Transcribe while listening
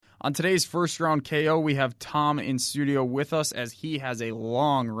On today's first round KO, we have Tom in studio with us as he has a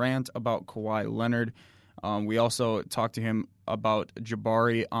long rant about Kawhi Leonard. We also talked to him about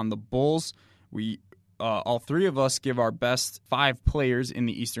Jabari on the Bulls. We all three of us give our best 5 players in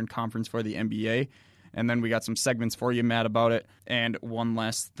the Eastern Conference for the NBA. And then we got some segments for you, Matt, about it. And one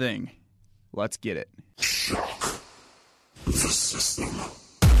last thing. Let's get it. Shock the system.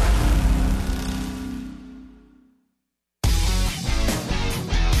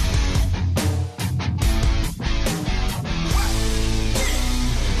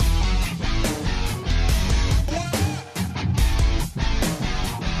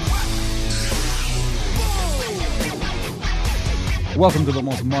 Welcome to the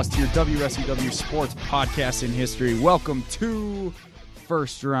most must-hear WSCW sports podcast in history. Welcome to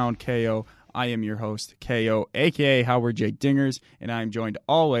First Round KO. I am your host, KO, a.k.a. Howard J. Dingers, and I am joined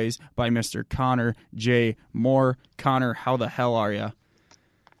always by Mr. Connor J. Moore. Connor, how the hell are you?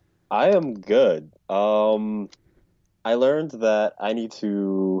 I am good. I learned that I need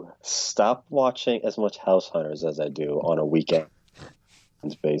to stop watching as much House Hunters as I do on a weekend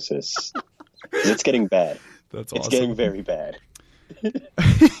basis. It's getting bad. That's awesome. It's getting very bad.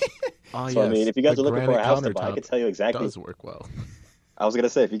 Oh, so yes. I mean, if you guys are looking for a house to buy, I can tell you exactly. Does work well. I was gonna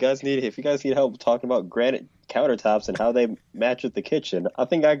say, if you guys need help talking about granite countertops and how they match with the kitchen, I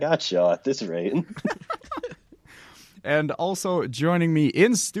think I got y'all at this rate. And also joining me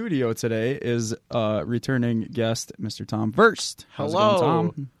in studio today is returning guest, Mr. Tom Verst. How's Hello, it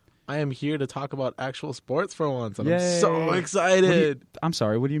going, Tom? I am here to talk about actual sports for once, and Yay. I'm so excited. I'm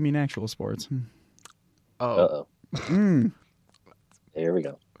sorry, what do you mean actual sports? Oh, Here we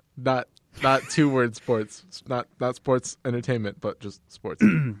go. not 2-word sports, not sports entertainment, but just sports.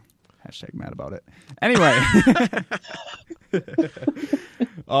 Hashtag mad about it. Anyway,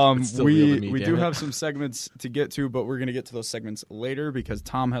 we do have some segments to get to, but we're going to get to those segments later because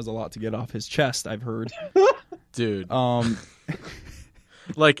Tom has a lot to get off his chest, I've heard. Dude.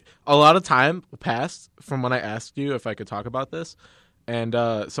 Like, a lot of time passed from when I asked you if I could talk about this, and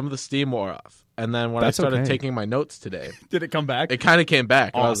some of the steam wore off. And then when I started taking my notes today... Did it come back? It kind of came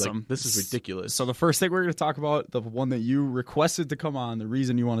back. Awesome. I was like, this is ridiculous. So the first thing we're going to talk about, the one that you requested to come on, the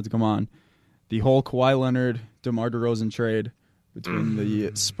reason you wanted to come on, the whole Kawhi Leonard, DeMar DeRozan trade between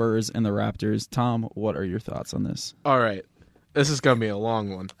the Spurs and the Raptors. Tom, what are your thoughts on this? All right. This is going to be a long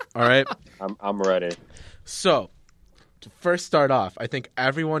one. All right? I'm ready. So, to first start off, I think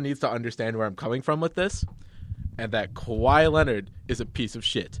everyone needs to understand where I'm coming from with this, and that Kawhi Leonard is a piece of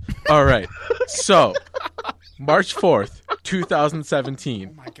shit. All right. So, March 4th, 2017.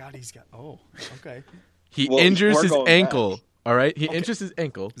 Oh, my God, he's got... Oh, okay. He injures his ankle. Back. All right? He injures his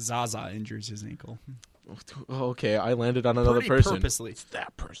ankle. Zaza injures his ankle. Okay, I landed on another person. Purposely. It's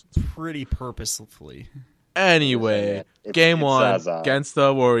that person. Pretty purposefully. Anyway, game 1 Zaza. Against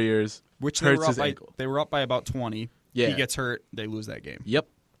the Warriors, which hurts his ankle. They were up by about 20. Yeah. He gets hurt. They lose that game. Yep.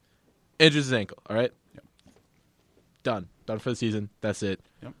 Injures his ankle. All right? Yep. Done for the season. That's it.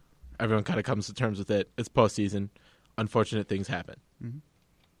 Yep. Everyone kind of comes to terms with it. It's postseason. Unfortunate things happen. Mm-hmm.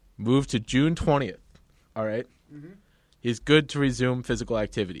 Move to June 20th. All right? Mm-hmm. He's good to resume physical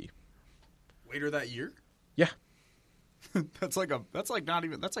activity. Later that year? Yeah. That's like a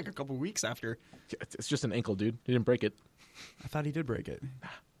couple weeks after. It's just an ankle, dude. He didn't break it. I thought he did break it.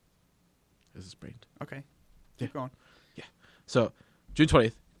 This is sprained. Okay. Keep going. Yeah. So, June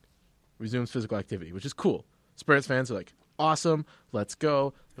 20th, resumes physical activity, which is cool. Spurs fans are like, awesome, let's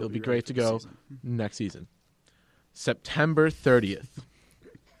go. It'll be great to go next season. September 30th.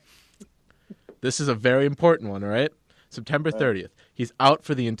 This is a very important one, all right? September 30th. He's out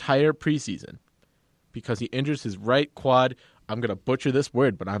for the entire preseason because he injures his right quad. I'm going to butcher this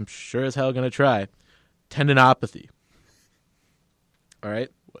word, but I'm sure as hell going to try. Tendinopathy. All right?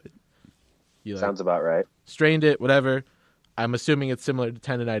 Sounds about right. Strained it, whatever. I'm assuming it's similar to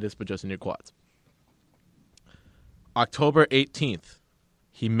tendinitis, but just in your quads. October 18th,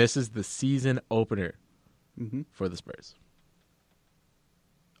 he misses the season opener for the Spurs.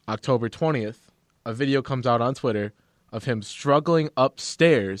 October 20th, a video comes out on Twitter of him struggling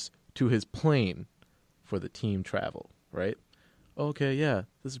upstairs to his plane for the team travel, right? Okay, yeah,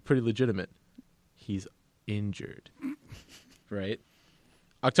 this is pretty legitimate. He's injured, right?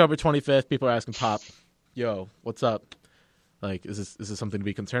 October 25th, people are asking Pop, yo, what's up? Like, is this something to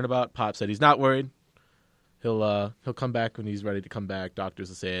be concerned about? Pop said he's not worried. He'll come back when he's ready to come back. Doctors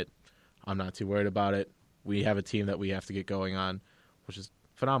will say it. I'm not too worried about it. We have a team that we have to get going on, which is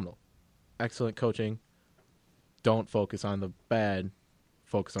phenomenal. Excellent coaching. Don't focus on the bad.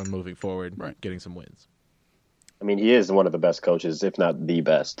 Focus on moving forward, right. Getting some wins. I mean, he is one of the best coaches, if not the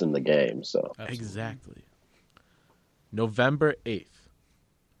best in the game. So Exactly. November 8th.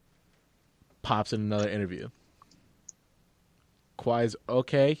 pops in another interview. Kawhi's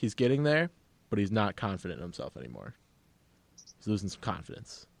okay. He's getting there, but he's not confident in himself anymore. He's losing some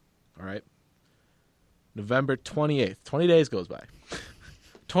confidence. All right? November 28th. 20 days goes by.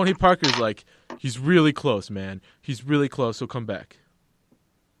 Tony Parker's like, he's really close, man. He's really close. He'll come back.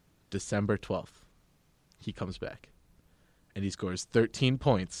 December 12th. He comes back. And he scores 13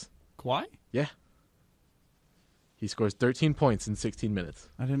 points. Kawhi? Yeah. He scores 13 points in 16 minutes.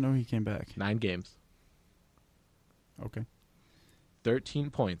 I didn't know he came back. 9 games. Okay. 13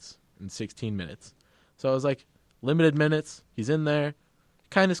 points in 16 minutes. So I was like, limited minutes. He's in there.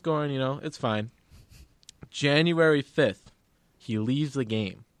 Kind of scoring, it's fine. January 5th, he leaves the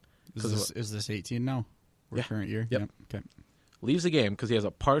game. Is this 18 now? Yeah. Current year? Yep. Okay. Leaves the game because he has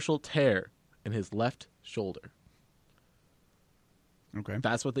a partial tear in his left shoulder. Okay.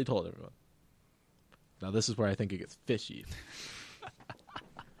 That's what they told everyone. Now, this is where I think it gets fishy.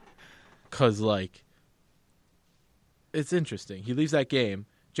 Because, it's interesting. He leaves that game.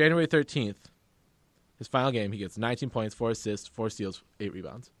 January 13th, his final game, he gets 19 points, 4 assists, 4 steals, 8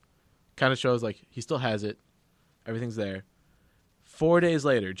 rebounds. Kind of shows, he still has it. Everything's there. 4 days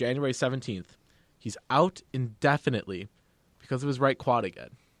later, January 17th, he's out indefinitely because of his right quad again.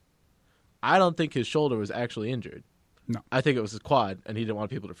 I don't think his shoulder was actually injured. No. I think it was his quad, and he didn't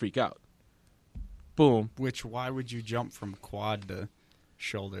want people to freak out. Boom. Why would you jump from quad to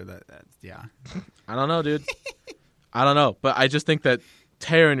shoulder? Yeah. I don't know, dude. I don't know. But I just think that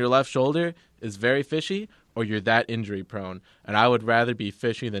tear in your left shoulder is very fishy, or you're that injury prone. And I would rather be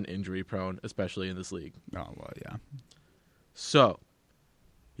fishy than injury prone, especially in this league. Oh, well, yeah. So,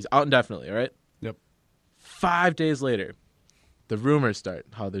 he's out indefinitely, all right? Yep. 5 days later, the rumors start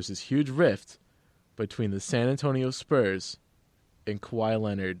how there's this huge rift between the San Antonio Spurs and Kawhi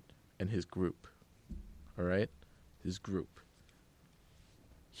Leonard and his group. All right? His group.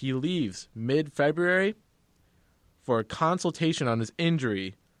 He leaves mid-February for a consultation on his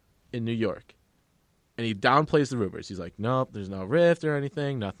injury in New York. And he downplays the rumors. He's like, nope, there's no rift or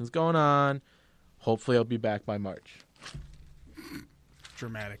anything. Nothing's going on. Hopefully I'll be back by March.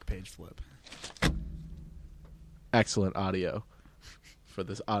 Dramatic page flip. Excellent audio for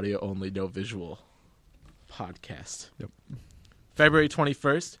this audio-only, no visual podcast. Yep. February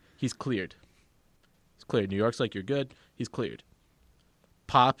 21st, he's cleared. He's cleared. New York's like, you're good. He's cleared.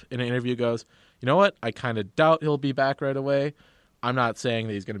 Pop in an interview goes, you know what? I kind of doubt he'll be back right away. I'm not saying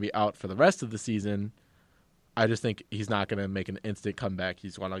that he's going to be out for the rest of the season. I just think he's not going to make an instant comeback.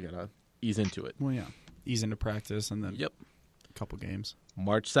 He's going to ease into it. Well, yeah. Ease into practice and then Yep. a couple games.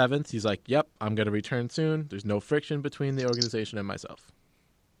 March 7th, he's like, yep, I'm going to return soon. There's no friction between the organization and myself.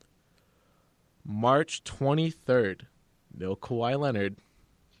 March 23rd, no Kawhi Leonard.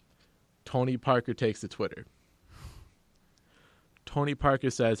 Tony Parker takes to Twitter. Tony Parker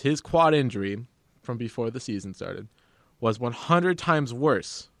says his quad injury from before the season started was 100 times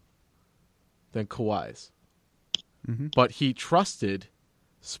worse than Kawhi's. Mm-hmm. But he trusted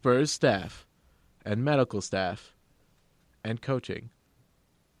Spurs staff and medical staff and coaching,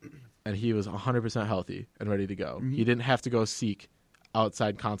 and he was 100% healthy and ready to go. Mm-hmm. He didn't have to go seek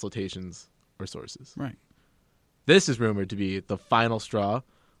outside consultations or sources. Right. This is rumored to be the final straw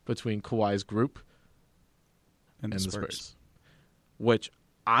between Kawhi's group And and the the Spurs. Spurs, which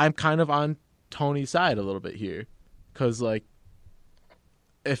I'm kind of on Tony's side a little bit here, because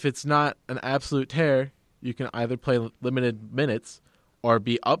if it's not an absolute tear, you can either play limited minutes or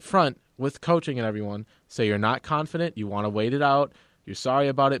be upfront with coaching and everyone, say you're not confident, you want to wait it out, you're sorry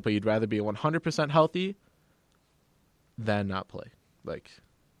about it, but you'd rather be 100% healthy than not play.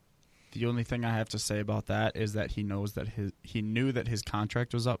 The only thing I have to say about that is that he knew that his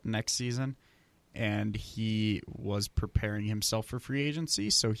contract was up next season, and he was preparing himself for free agency,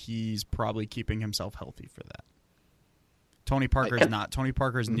 so he's probably keeping himself healthy for that. Tony Parker is not. Tony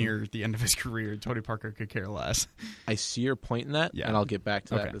Parker is near the end of his career. Tony Parker could care less. I see your point in that, Yeah. and I'll get back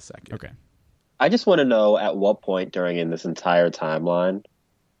to that in a second. Okay. I just want to know at what point during this entire timeline,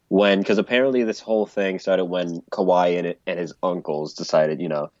 because apparently this whole thing started when Kawhi and his uncles decided,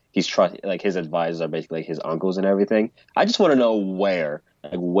 his advisors are basically his uncles and everything. I just want to know where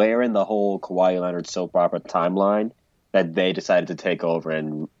in the whole Kawhi Leonard soap opera timeline that they decided to take over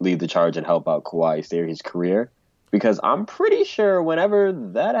and lead the charge and help out Kawhi steer his career. Because I'm pretty sure whenever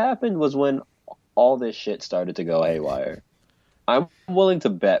that happened was when all this shit started to go haywire. I'm willing to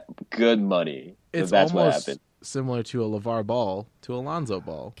bet good money that that's what almost happened. similar to a LeVar Ball to a Lonzo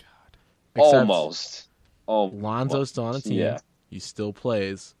Ball. Almost. Lonzo's still on a team. Yeah. He still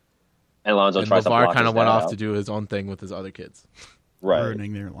plays. And Lonzo And tries to LeVar block kind his of went dad off out. to do his own thing with his other kids. Right.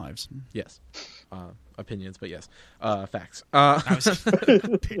 Ruining their lives. Yes. Opinions, but yes. Facts. I was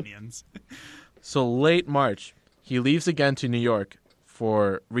opinions. So late March, he leaves again to New York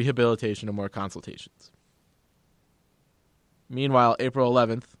for rehabilitation and more consultations. Meanwhile, April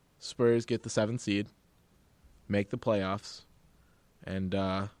 11th, Spurs get the 7th seed, make the playoffs, and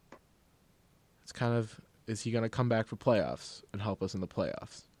it's kind of, is he going to come back for playoffs and help us in the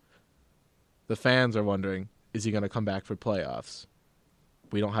playoffs? The fans are wondering, is he going to come back for playoffs?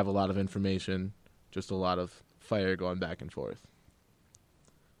 We don't have a lot of information, just a lot of fire going back and forth.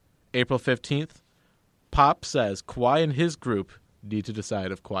 April 15th, Pop says Kawhi and his group need to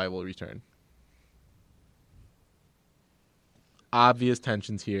decide if Kawhi will return. Obvious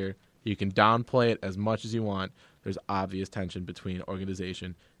tensions here. You can downplay it as much as you want. There's obvious tension between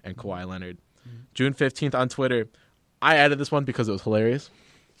organization and Kawhi Leonard. Mm-hmm. June 15th on Twitter, I added this one because it was hilarious.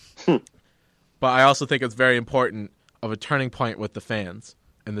 But I also think it's very important of a turning point with the fans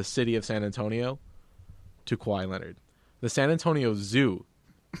in the city of San Antonio to Kawhi Leonard. The San Antonio Zoo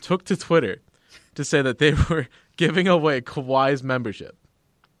took to Twitter to say that they were giving away Kawhi's membership.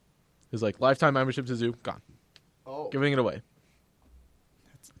 His lifetime membership to Zoo, gone. Oh. Giving it away.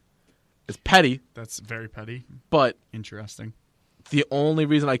 It's petty. That's very petty. But interesting. The only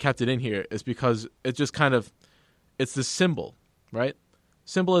reason I kept it in here is because it just kind of, it's the symbol, right?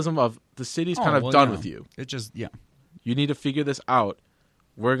 Symbolism of the city's kind of done with you. It just, yeah. You need to figure this out.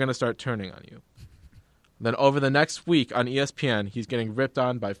 We're going to start turning on you. Then over the next week on ESPN, he's getting ripped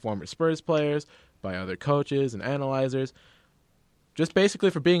on by former Spurs players, by other coaches and analyzers, just basically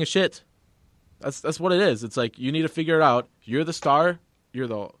for being a shit. That's what it is. It's like, you need to figure it out. You're the star. You're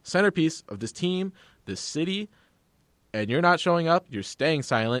the centerpiece of this team, this city, and you're not showing up. You're staying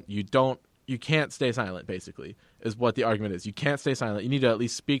silent. You can't stay silent, basically, is what the argument is. You can't stay silent. You need to at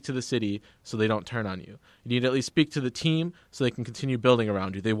least speak to the city so they don't turn on you. You need to at least speak to the team so they can continue building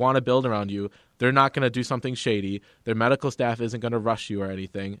around you. They want to build around you. They're not going to do something shady. Their medical staff isn't going to rush you or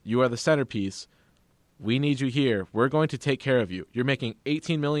anything. You are the centerpiece. We need you here. We're going to take care of you. You're making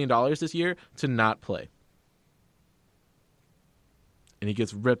 $18 million this year to not play. And he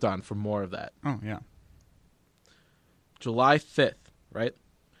gets ripped on for more of that. Oh, yeah. July 5th, right?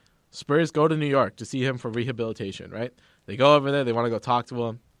 Spurs go to New York to see him for rehabilitation, right? They go over there. They want to go talk to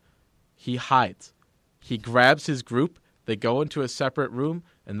him. He hides. He grabs his group. They go into a separate room,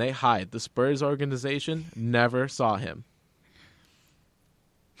 and they hide. The Spurs organization never saw him.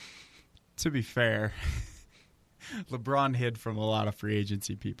 To be fair, LeBron hid from a lot of free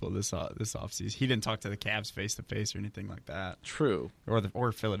agency people this offseason. He didn't talk to the Cavs face-to-face or anything like that. True.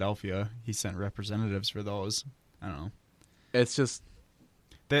 Or Philadelphia. He sent representatives for those. I don't know. It's just...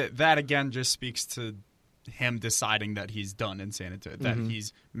 That again just speaks to him deciding that he's done in San Antonio, that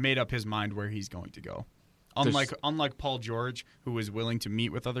he's made up his mind where he's going to go. Unlike Paul George, who was willing to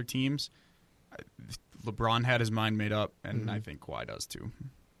meet with other teams, LeBron had his mind made up, and I think Kawhi does too,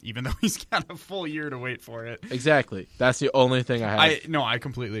 even though he's got a full year to wait for it. Exactly. That's the only thing I have. I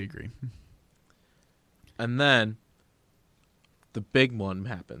completely agree. And then the big one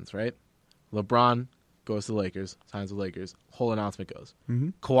happens, right? LeBron goes to the Lakers, signs with the Lakers, whole announcement goes. Mm-hmm.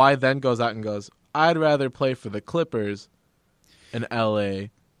 Kawhi then goes out and goes, I'd rather play for the Clippers in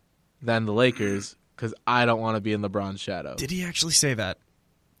L.A. than the Lakers because I don't want to be in LeBron's shadow. Did he actually say that?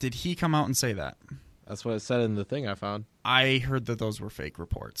 Did he come out and say that? That's what it said in the thing I found. I heard that those were fake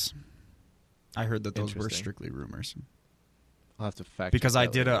reports. I heard that those were strictly rumors. I'll have to fact because check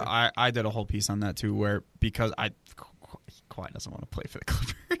I did I did a whole piece on that too, where Kawhi doesn't want to play for the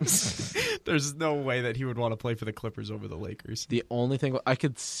Clippers. There's no way that he would want to play for the Clippers over the Lakers. The only thing I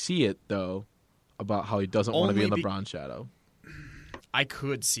could see it though about how he doesn't want to be in LeBron's shadow. I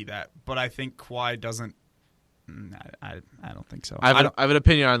could see that, but I think Kawhi doesn't. I don't think so. I have an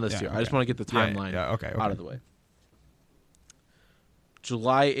opinion on this here. Okay. I just want to get the timeline out of the way.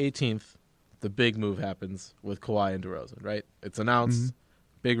 July 18th, the big move happens with Kawhi and DeRozan, right? It's announced,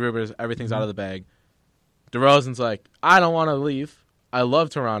 big rumors, everything's out of the bag. DeRozan's like, I don't want to leave. I love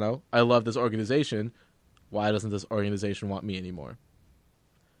Toronto. I love this organization. Why doesn't this organization want me anymore?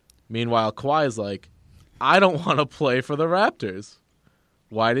 Meanwhile, Kawhi's like, I don't want to play for the Raptors.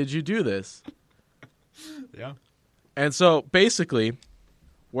 Why did you do this? Yeah. And so basically,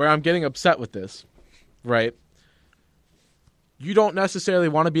 where I'm getting upset with this, right? You don't necessarily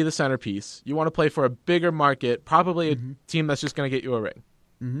want to be the centerpiece. You want to play for a bigger market, probably a team that's just going to get you a ring.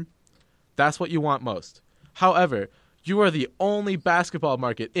 Mm-hmm. That's what you want most. However, you are the only basketball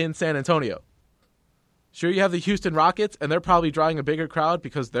market in San Antonio. Sure, you have the Houston Rockets, and they're probably drawing a bigger crowd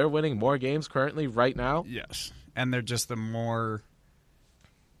because they're winning more games currently right now. Yes. And they're just the more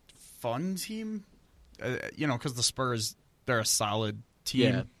fun team. Because the Spurs, they're a solid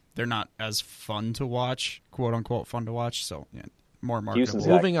team. Yeah. They're not as fun to watch, quote-unquote fun to watch. So, yeah, more marketable.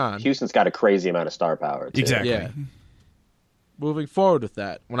 Moving Houston's got a crazy amount of star power, too. Exactly. Yeah. Moving forward with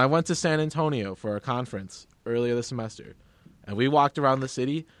that, when I went to San Antonio for a conference earlier this semester, and we walked around the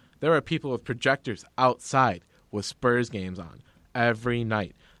city, there were people with projectors outside with Spurs games on every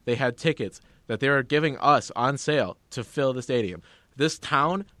night. They had tickets that they were giving us on sale to fill the stadium. This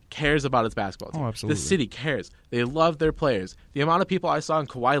town cares about its basketball team. Oh, absolutely. The city cares. They love their players. The amount of people I saw in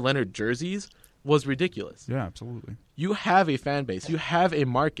Kawhi Leonard jerseys was ridiculous. Yeah, absolutely. You have a fan base. You have a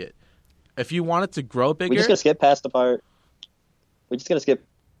market. If you want it to grow bigger... We're just going to skip past the part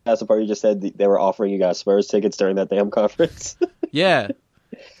you just said they were offering you guys Spurs tickets during that damn conference. Yeah.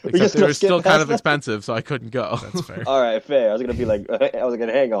 Except they were still kind of expensive, so I couldn't go. That's fair. All right, fair. I was going to be like,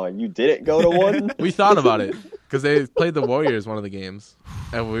 hang on. You didn't go to one? We thought about it because they played the Warriors one of the games,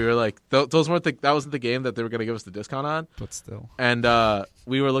 and we were like, those weren't that wasn't the game that they were going to give us the discount on. But still. And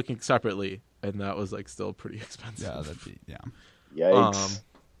we were looking separately, and that was like still pretty expensive. Yeah, that'd be, yeah. Yikes.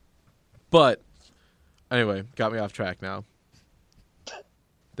 But anyway, got me off track now.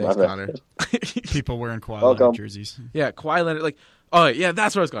 Thanks, Connor. People wearing Kawhi Welcome. Leonard jerseys. Yeah, Kawhi Leonard. Like, oh yeah,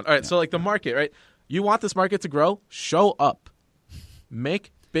 that's where I was going. All right, so like the market, right? You want this market to grow? Show up,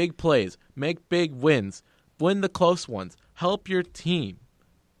 make big plays, make big wins, win the close ones, help your team.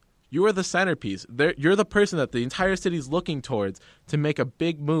 You are the centerpiece. You're the person that the entire city is looking towards to make a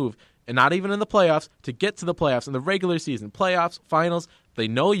big move, and not even in the playoffs, to get to the playoffs in the regular season, playoffs, finals. They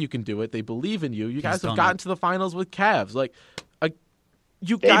know you can do it. They believe in you. You guys have gotten to the finals with Cavs. Like,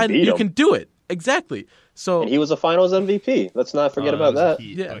 you can do it. Exactly. So, and he was a Finals MVP. Let's not forget about that.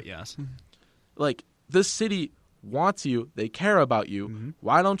 Yeah. But yes. Like, this city wants you. They care about you. Mm-hmm.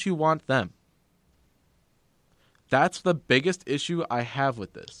 Why don't you want them? That's the biggest issue I have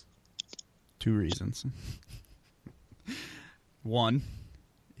with this. 2 reasons. One,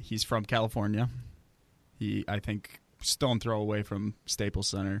 he's from California. I think, stone throw away from Staples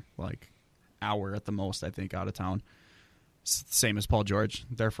Center, like hour at the most, I think, out of town. Same as Paul George.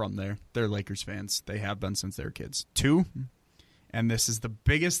 They're from there. They're Lakers fans. They have been since they were kids. 2, and this is the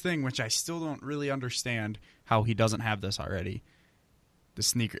biggest thing, which I still don't really understand how he doesn't have this already,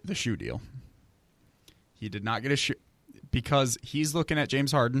 the shoe deal. He did not get a shoe because he's looking at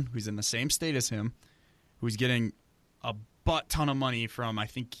James Harden, who's in the same state as him, who's getting a butt ton of money from, I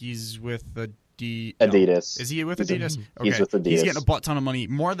think he's with Adidas. Is he with Adidas? Okay. He's with Adidas. He's getting a butt ton of money,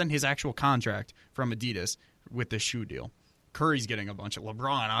 more than his actual contract from Adidas with this shoe deal. Curry's getting a bunch.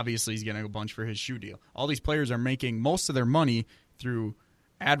 LeBron, obviously, is getting a bunch for his shoe deal. All these players are making most of their money through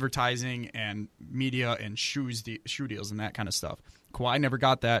advertising and media and shoe deals and that kind of stuff. Kawhi never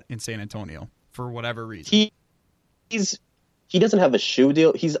got that in San Antonio for whatever reason. He doesn't have a shoe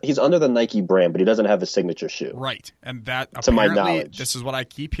deal. He's under the Nike brand, but he doesn't have a signature shoe. Right, and that to my knowledge, this is what I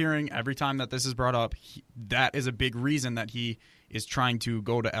keep hearing every time that this is brought up. That is a big reason that he is trying to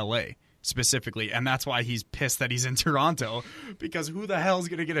go to L.A. specifically, and that's why he's pissed that he's in Toronto, because who the hell is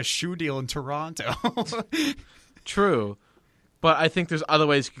going to get a shoe deal in Toronto? True, but I think there's other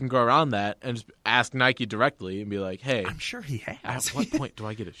ways you can go around that and just ask Nike directly and be like, hey, I'm sure he has. At what point do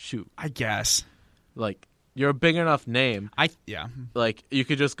I get a shoe? I guess. Like, you're a big enough name. Yeah. Like, you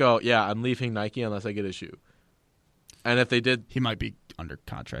could just go, yeah, I'm leaving Nike unless I get a shoe. And if they did... He might be under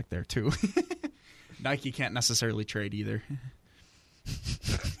contract there, too. Nike can't necessarily trade either.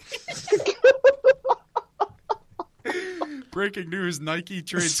 Breaking news, Nike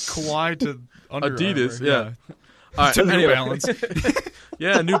trades Kawhi to Under Adidas, Armour. yeah. All right, to New anyway. Balance.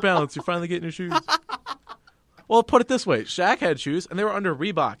 Yeah, New Balance. You're finally getting your shoes. Well, put it this way. Shaq had shoes, and they were under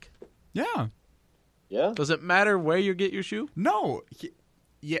Reebok. Yeah. Yeah. Does it matter where you get your shoe? No.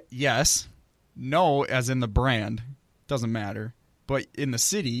 Yes. No, as in the brand. Doesn't matter. But in the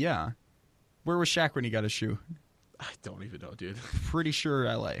city, yeah. Where was Shaq when he got his shoe? I don't even know, dude. Pretty sure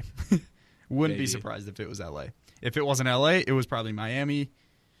L.A. Wouldn't be surprised if it was L.A. If it wasn't L.A., it was probably Miami.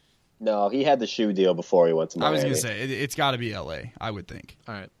 No, he had the shoe deal before he went to Miami. I was going to say, it's got to be L.A., I would think.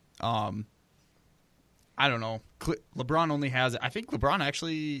 All right. I don't know. LeBron only has it. I think LeBron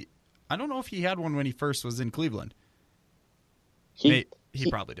actually... I don't know if he had one when he first was in Cleveland. He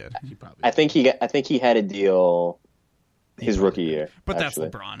probably did. I think he had a deal his rookie year. But actually.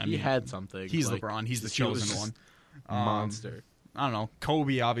 That's LeBron. I mean, he had something. He's like, LeBron. He's the chosen one. Monster. I don't know.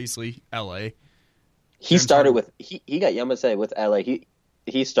 Kobe, obviously, L.A. He started with he got Yamase with LA.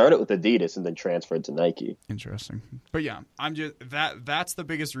 He started with Adidas and then transferred to Nike. Interesting. But yeah, I'm just that's the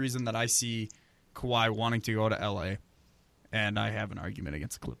biggest reason that I see Kawhi wanting to go to LA. And I have an argument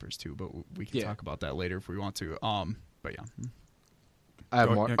against the Clippers too, but we can talk about that later if we want to. But yeah. I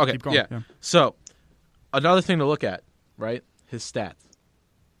have more. Yeah, okay. keep going. Yeah. So, another thing to look at, right? His stats.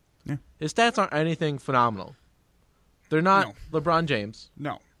 Yeah. His stats aren't anything phenomenal. They're not LeBron James.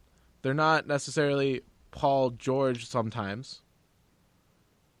 No. They're not necessarily Paul George sometimes.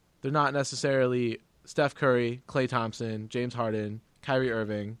 They're not necessarily Steph Curry, Klay Thompson, James Harden, Kyrie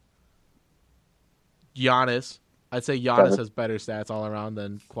Irving, Giannis. I'd say Giannis has better stats all around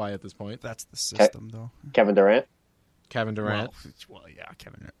than Kawhi at this point. That's the system, though. Kevin Durant. Kevin Durant. Well, yeah,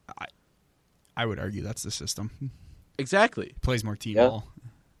 Kevin. I would argue that's the system. Exactly. Plays more team ball.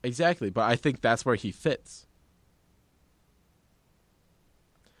 Exactly, but I think that's where he fits.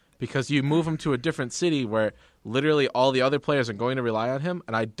 Because you move him to a different city where literally all the other players are going to rely on him,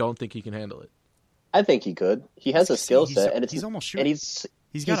 and I don't think he can handle it. I think he could. He has a skill set, and he's almost shooting. And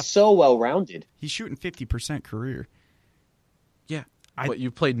he's so well rounded. He's shooting 50% career. Yeah, but you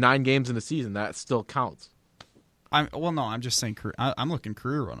played 9 games in a season. That still counts. I'm just saying. I'm looking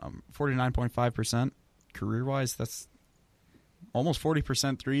career run. I'm 49.5% career wise. That's almost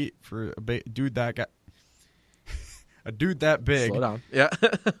 40% three for a dude that got a dude that big. Slow down. Yeah,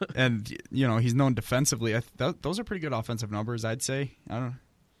 and he's known defensively. Those are pretty good offensive numbers, I'd say. I don't know.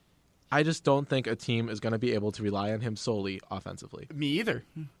 I just don't think a team is going to be able to rely on him solely offensively. Me either.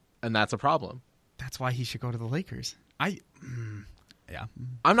 And that's a problem. That's why he should go to the Lakers. Yeah.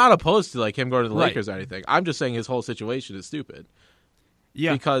 I'm not opposed to him going to the Right. Lakers or anything. I'm just saying his whole situation is stupid.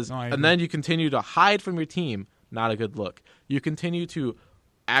 Yeah. And then you continue to hide from your team, not a good look. You continue to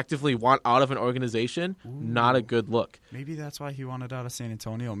actively want out of an organization, not a good look. Maybe that's why he wanted out of San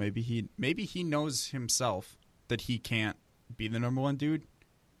Antonio. Maybe he knows himself that he can't be the number one dude.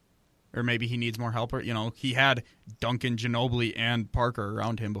 Or maybe he needs more help. He had Duncan, Ginobili, and Parker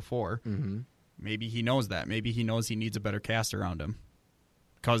around him before. Mm-hmm. Maybe he knows that. Maybe he knows he needs a better cast around him.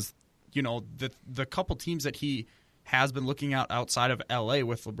 Because, the couple teams that he has been looking at outside of L.A.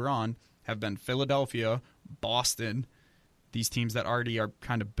 with LeBron have been Philadelphia, Boston, these teams that already are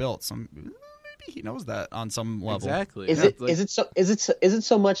kind of built. So maybe he knows that on some level. Exactly. Is it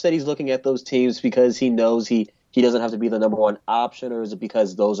so much that he's looking at those teams because he knows he doesn't have to be the number one option, or is it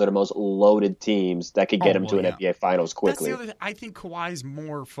because those are the most loaded teams that could get him to an NBA Finals quickly? That's the other thing. I think Kawhi's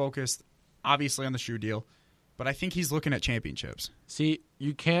more focused, obviously, on the shoe deal, but I think he's looking at championships. See,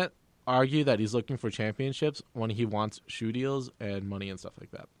 you can't argue that he's looking for championships when he wants shoe deals and money and stuff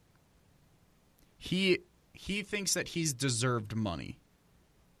like that. He thinks that he's deserved money.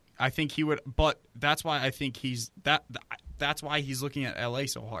 I think he would, but that's why I think that's why he's looking at LA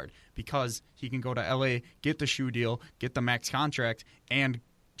so hard, because he can go to LA, get the shoe deal, get the max contract, and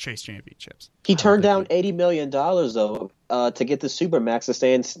chase championships. He turned down $80 million though to get the Supermax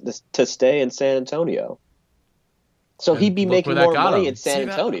to stay in San Antonio. So he'd be making more money in San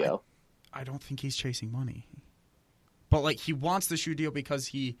Antonio. I don't think he's chasing money, but he wants the shoe deal because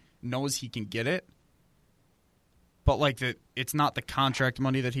he knows he can get it. But it's not the contract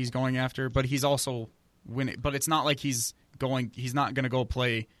money that he's going after, but he's also winning. But it's not like he's not going to go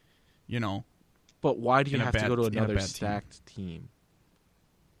play, But why do you have to go to another stacked team?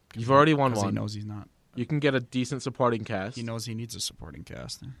 You've already won one. He knows he's not. You can get a decent supporting cast. He knows he needs a supporting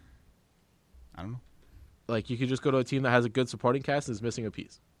cast. I don't know. You could just go to a team that has a good supporting cast and is missing a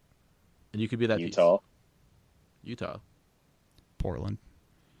piece. And you could be that Utah. piece. Utah. Portland.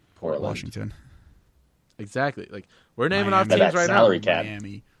 Washington. Exactly. We're naming Miami. off teams right salary now. cap.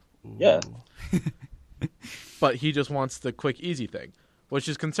 Miami. Ooh. Yeah. But he just wants the quick, easy thing, which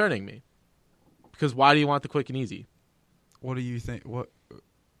is concerning me. Because why do you want the quick and easy? What do you think?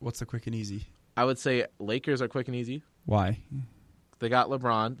 What's the quick and easy? I would say Lakers are quick and easy. Why? They got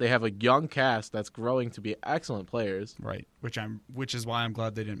LeBron. They have a young cast that's growing to be excellent players. Right. Which is why I'm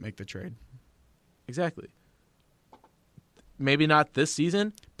glad they didn't make the trade. Exactly. Maybe not this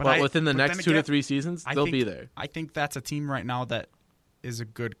season, but within the next 2 to 3 seasons, they'll be there. I think that's a team right now that is a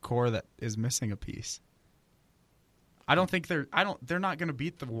good core that is missing a piece. I don't think they're not going to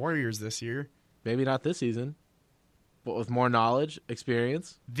beat the Warriors this year. Maybe not this season, but with more knowledge,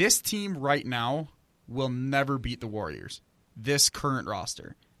 experience. This team right now will never beat the Warriors. This current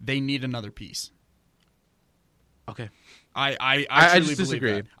roster, they need another piece. Okay. I just truly disagree.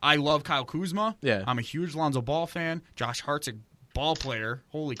 believe that. I love Kyle Kuzma. Yeah. I'm a huge Lonzo Ball fan. Josh Hart's a ball player.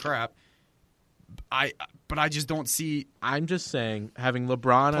 Holy crap. But I just don't see. I'm just saying, having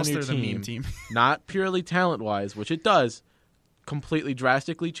LeBron on your the meme team. not purely talent-wise, which it does, completely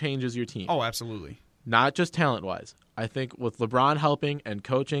drastically changes your team. Oh, absolutely. Not just talent-wise. I think with LeBron helping and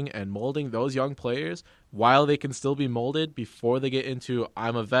coaching and molding those young players, while they can still be molded before they get into,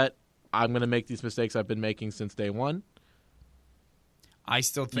 I'm a vet, I'm going to make these mistakes I've been making since day one, I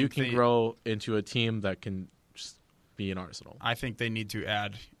still think you can grow into a team that can just be an arsenal. I think they need to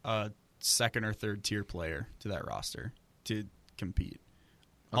add a second or third tier player to that roster to compete.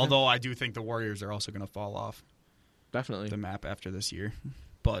 Okay. Although I do think the Warriors are also going to fall off. Definitely. the map after this year.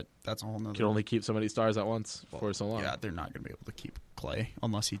 But that's a whole nother. You can only keep so many stars at once for so long. Yeah, they're not going to be able to keep Clay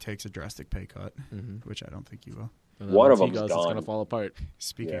unless he takes a drastic pay cut, which I don't think he will. And then One of once he them's goes, it's gone. going to fall apart.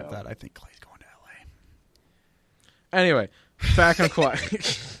 Speaking of Yeah. that, I think Clay's going to LA. Anyway, back on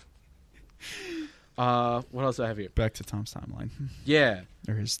Kawhi. What else do I have here? Back to Tom's timeline. Yeah.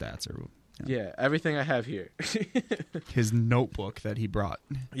 Or his stats. Or Yeah, everything I have here. his notebook that he brought.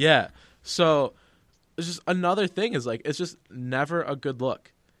 Yeah. So it's just another thing is like it's just never a good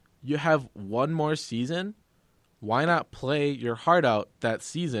look. You have one more season. Why not play your heart out that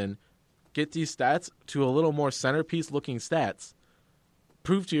season? Get these stats to a little more centerpiece looking stats.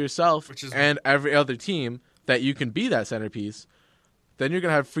 Prove to yourself and every other team that you can be that centerpiece. Then you're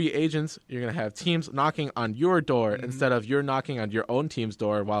going to have free agents. You're going to have teams knocking on your door instead of you're knocking on your own team's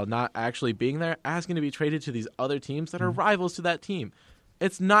door while not actually being there, asking to be traded to these other teams that are rivals to that team.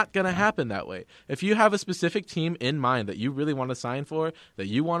 It's not going to happen that way. If you have a specific team in mind that you really want to sign for, that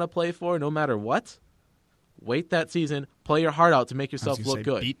you want to play for no matter what, wait that season, play your heart out to make yourself look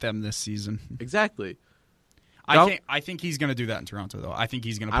good. Beat them this season. Exactly. I think he's going to do that in Toronto, though. I think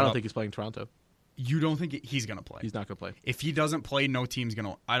he's going to. I don't think he's playing Toronto. You don't think he's going to play? He's not going to play. If he doesn't play, no team's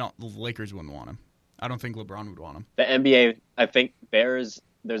going to. The Lakers wouldn't want him. I don't think LeBron would want him. The NBA, I think there's.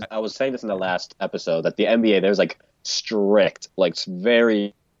 I was saying this in the last episode that the NBA there's like strict, like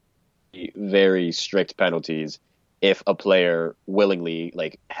very, very strict penalties if a player willingly,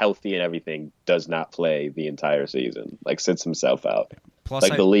 like healthy and everything, does not play the entire season, like sits himself out. Plus,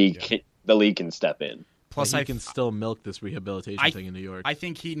 like the league can step in. Plus, he can still milk this rehabilitation thing in New York. I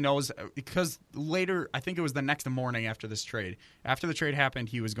think he knows because later, I think it was the next morning after this trade. After the trade happened,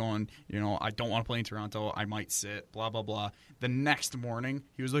 he was going, I don't want to play in Toronto. I might sit, blah, blah, blah. The next morning,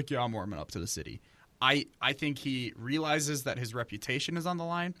 he was like, yeah, I'm warming up to the city. I think he realizes that his reputation is on the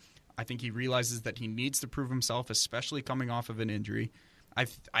line. I think he realizes that he needs to prove himself, especially coming off of an injury.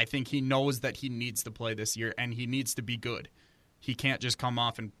 I think he knows that he needs to play this year, and he needs to be good. He can't just come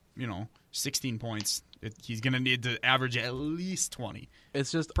off and, 16 points. He's going to need to average at least 20.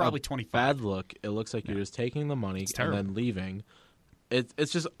 It's just probably a 25. bad look. It looks like you're just taking the money and terrible. then leaving.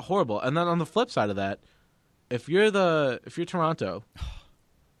 It's just horrible. And then on the flip side of that, if you're Toronto,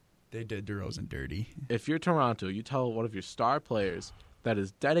 they did DeRozan dirty. If you're Toronto, you tell one of your star players that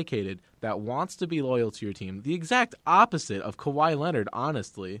is dedicated, that wants to be loyal to your team, the exact opposite of Kawhi Leonard,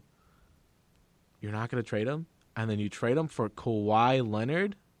 honestly. You're not going to trade him, and then you trade him for Kawhi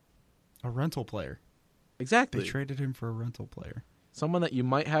Leonard? A rental player. Exactly. They traded him for a rental player. Someone that you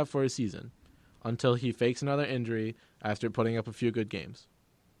might have for a season until he fakes another injury after putting up a few good games.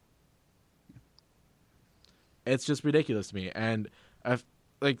 It's just ridiculous to me. And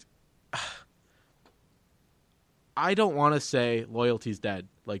I don't want to say loyalty's dead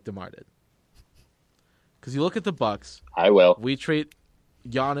like DeMar did. Because you look at the Bucks. I will. We treat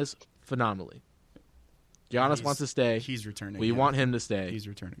Giannis phenomenally. Giannis wants to stay. He's returning. We want him to stay. He's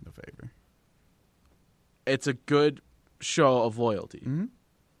returning the favor. It's a good show of loyalty. Mm-hmm.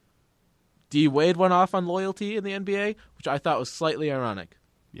 D. Wade went off on loyalty in the NBA, which I thought was slightly ironic.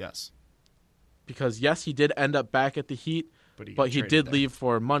 Yes. Because, yes, he did end up back at the Heat, but he did leave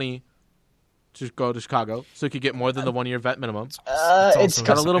for money to go to Chicago, so he could get more than the one-year vet minimum. It's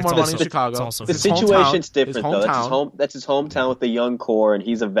got a little more money in Chicago. The situation's different, though. That's his hometown with the young core, and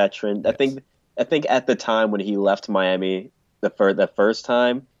he's a veteran. Yes. I think at the time when he left Miami the first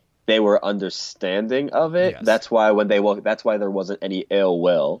time, they were understanding of it. Yes. That's why there wasn't any ill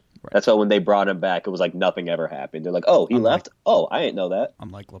will. Right. That's why when they brought him back, it was like nothing ever happened. They're like, "Oh, he left? Oh, I didn't know that."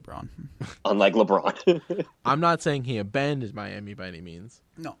 Unlike LeBron. I'm not saying he abandoned Miami by any means.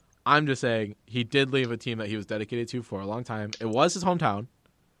 No. I'm just saying he did leave a team that he was dedicated to for a long time. It was his hometown,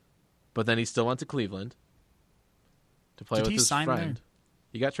 but then he still went to Cleveland to play with his friend. There?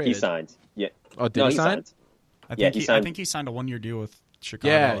 He got traded. He signed. Yeah. Oh, did he sign? I think he signed a 1-year deal with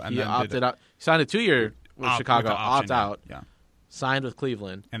Chicago. Yeah, and he then opted out. He signed a 2-year with Chicago, opt out. Yeah. Signed with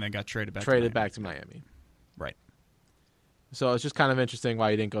Cleveland. And then got traded back to Miami. Right. So it's just kind of interesting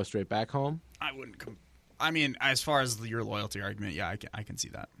why he didn't go straight back home. I wouldn't I mean, as far as your loyalty argument, yeah, I can see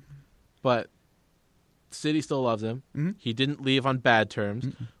that. But City still loves him. Mm-hmm. He didn't leave on bad terms.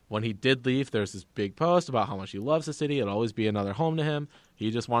 Mm-hmm. When he did leave, there's this big post about how much he loves the city. It'll always be another home to him.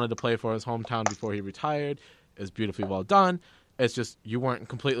 He just wanted to play for his hometown before he retired. It's beautifully well done. It's just you weren't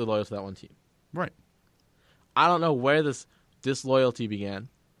completely loyal to that one team. Right. I don't know where this disloyalty began.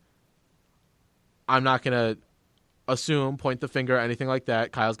 I'm not going to assume, point the finger, anything like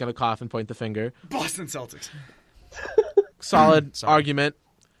that. Kyle's going to cough and point the finger. Boston Celtics. Solid argument.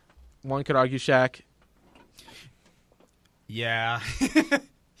 One could argue Shaq. Yeah.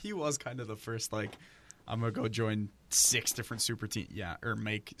 He was kind of the first, I'm going to go join 6 different super teams. Yeah, or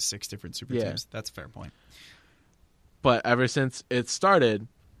make 6 different super Yeah. teams. That's a fair point. But ever since it started,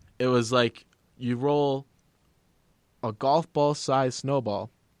 it was like you roll a golf ball sized snowball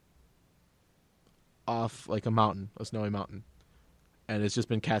off like a mountain, a snowy mountain, and it's just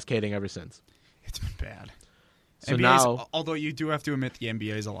been cascading ever since. It's been bad. So NBA's, now, although you do have to admit the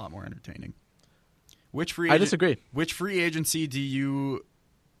NBA is a lot more entertaining. I disagree. Which free agency do you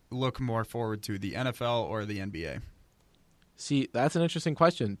look more forward to, the NFL or the NBA? See, that's an interesting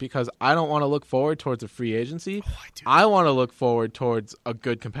question because I don't want to look forward towards a free agency. Oh, I do. I want to look forward towards a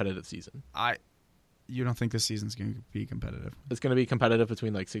good competitive season. You don't think this season's going to be competitive? It's going to be competitive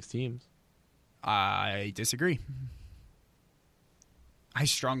between like 6 teams. I disagree. I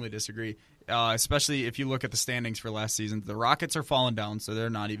strongly disagree. Especially if you look at the standings for last season, the Rockets are falling down, so they're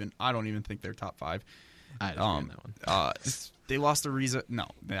not even. I don't even think they're top 5. I disagree on that one. They lost to Reza. No,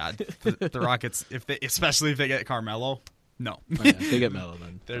 the Rockets. Especially if they get Carmelo. No, Oh, yeah, they get Melo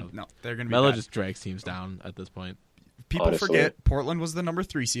then. they're going to be Melo bad. just drags teams down at this point. People Honestly. forget Portland was the number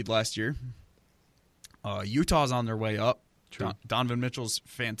 3 seed last year. Utah's on their way up. True. Donovan Mitchell's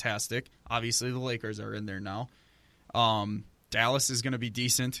fantastic. Obviously, the Lakers are in there now. Dallas is going to be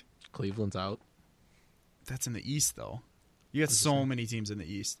decent. Cleveland's out. That's in the East, though. You got so many teams in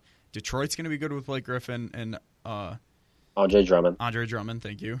the East. Detroit's going to be good with Blake Griffin and Andre Drummond. Andre Drummond.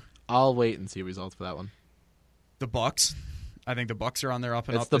 Thank you. I'll wait and see results for that one. The Bucks. I think the Bucks are on their up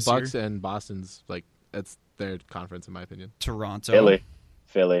and It's up the this Bucks year. and Boston's like it's their conference in my opinion. Toronto.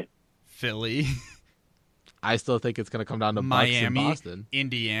 Philly. I still think it's going to come down to Bucks and Miami. Boston.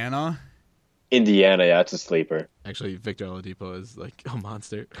 Indiana. Indiana, yeah, it's a sleeper. Actually, Victor Oladipo is like a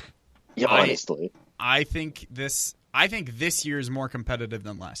monster. Yeah, honestly. I think this year is more competitive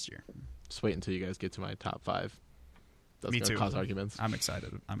than last year. Just wait until you guys get to my top 5. That's Me going to too. cause arguments. I'm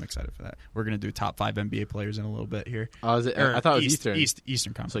excited. I'm excited for that. We're gonna do top 5 NBA players in a little bit here. Oh, is it? Or I thought it was Eastern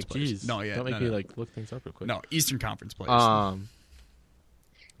Eastern. Conference It's like, players. geez, No, yeah, don't make no, me no. like look things up real quick. No, Eastern Conference players.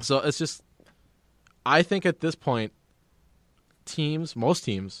 So it's just, I think at this point, most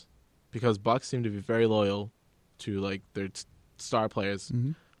teams, because Bucks seem to be very loyal to like their star players,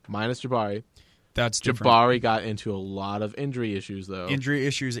 minus Jabari. That's different. Jabari got into a lot of injury issues though. Injury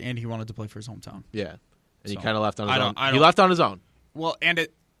issues, and he wanted to play for his hometown. Yeah, and he So, kind of left on his I own. don't- He left on his own. Well, and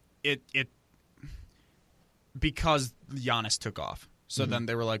it because Giannis took off. So then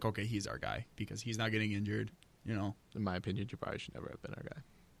they were like, okay, he's our guy because he's not getting injured. You know, In my opinion, Jabari should never have been our guy.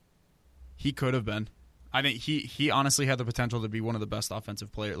 he could have been. I think he honestly had the potential to be one of the best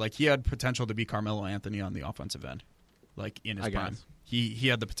offensive players. Like he had potential to be Carmelo Anthony on the offensive end, like in his I prime. guess. He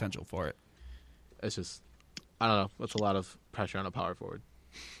had the potential for it. It's just, I don't know. That's a lot of pressure on a power forward.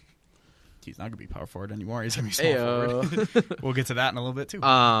 He's not gonna be power forward anymore. He's gonna be small forward. Ayo. We'll get to that in a little bit too.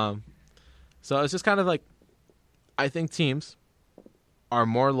 So it's just kind of like, I think teams are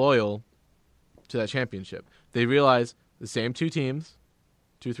more loyal to that championship. They realize the same 3 teams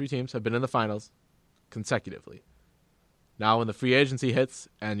have been in the finals consecutively. Now when the free agency hits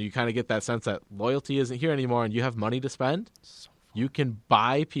and you kind of get that sense that loyalty isn't here anymore and you have money to spend, you can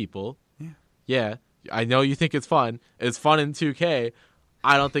buy people. Yeah, I know you think it's fun. It's fun in 2K.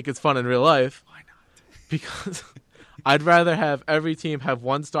 I don't think it's fun in real life. Why not? Because I'd rather have every team have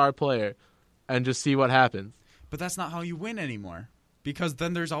 1 star player and just see what happens. But that's not how you win anymore. Because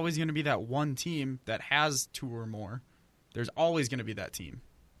then there's always going to be that one team that has 2 or more. There's always going to be that team.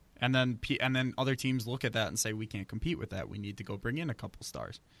 And then other teams look at that and say, we can't compete with that. We need to go bring in a couple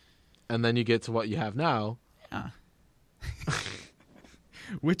stars. And then you get to what you have now. Yeah.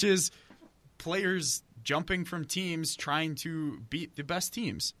 Which is players jumping from teams trying to beat the best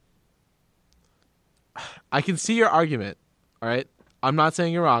teams. I can see your argument, all right? I'm not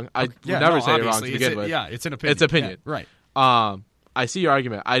saying you're wrong. I would never say you're wrong to begin with. Yeah, it's an opinion. It's opinion. Yeah, right. I see your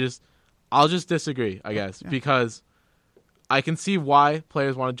argument. I'll just disagree, I guess, Yeah. because I can see why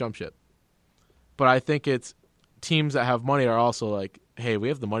players want to jump ship. But I think it's teams that have money are also like, hey, we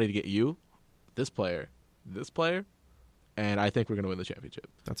have the money to get you, this player, and I think we're going to win the championship.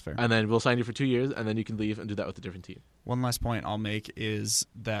 That's fair. And then we'll sign you for 2 years, and then you can leave and do that with a different team. One last point I'll make is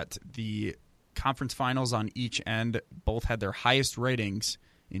that the conference finals on each end both had their highest ratings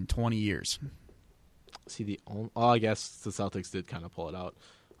in 20 years. See, I guess the Celtics did kind of pull it out.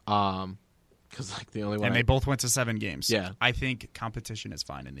 Because like the only one, And they both went to 7 games. Yeah. I think competition is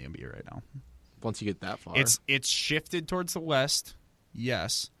fine in the NBA right now. once you get that far, It's shifted towards the West,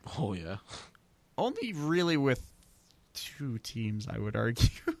 yes. oh yeah. Only really with 2 teams, I would argue.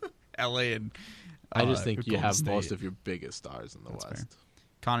 LA and I just think you Golden have State. most of your biggest stars in the That's West.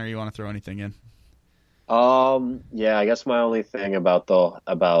 Connor, you want to throw anything in? Yeah, I guess my only thing about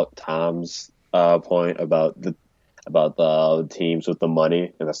Tom's point about about the teams with the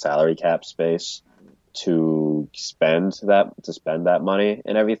money in the salary cap space to spend that money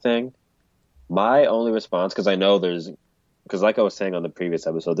and everything. My only response, because I know because like I was saying on the previous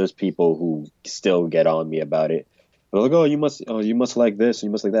episode, there's people who still get on me about it. They're like, you must like this, and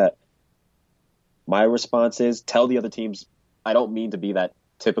you must like that. My response is, tell the other teams, I don't mean to be that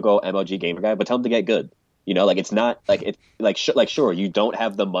typical MLG gamer guy, but tell them to get good. Like it's not sure, you don't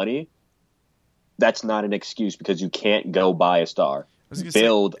have the money. That's not an excuse because you can't go buy a star.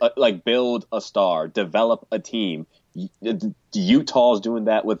 Build a star, develop a team. Utah's doing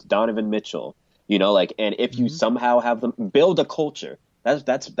that with Donovan Mitchell. And if you somehow have them build a culture.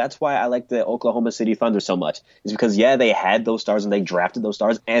 That's why I like the Oklahoma City Thunder so much. Is because they had those stars and they drafted those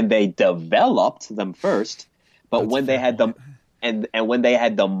stars and they developed them first. But when they had them and when they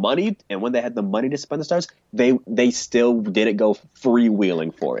had the money to spend the stars, they still didn't go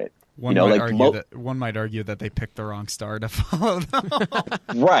freewheeling for it. One might argue that they picked the wrong star to follow them.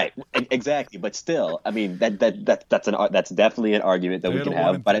 Right, exactly. But still, I mean that's definitely an argument that we can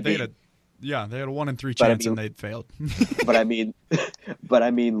have. But they had a 1 in 3 chance and they'd failed. but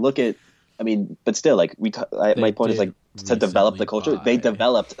still, my point is to develop the culture. They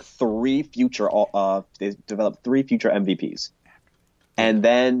developed 3 future MVPs. And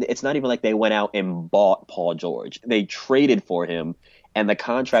then it's not even like they went out and bought Paul George. They traded for him, and the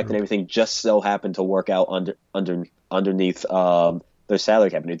contract and everything just so happened to work out underneath their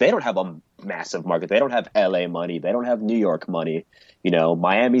salary cap. They don't have a massive market. They don't have LA money. They don't have New York money.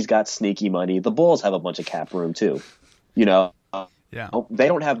 Miami's got sneaky money. The Bulls have a bunch of cap room too. Yeah. They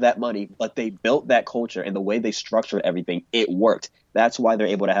don't have that money, but they built that culture, and the way they structured everything, it worked. That's why they're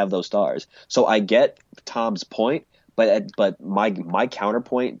able to have those stars. So I get Tom's point, but my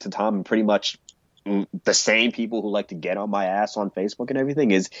counterpoint to Tom, and pretty much the same people who like to get on my ass on Facebook and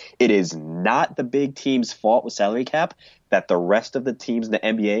everything, is it is not the big team's fault with salary cap that the rest of the teams in the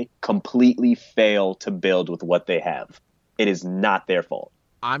NBA completely fail to build with what they have. It is not their fault.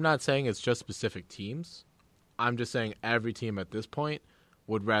 I'm not saying it's just specific teams. I'm just saying every team at this point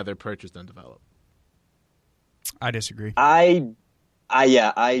would rather purchase than develop. I disagree. I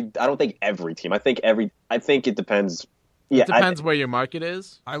don't think every team. I think it depends. It depends where your market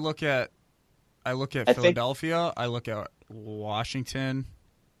is. I look at Philadelphia. I look at Washington,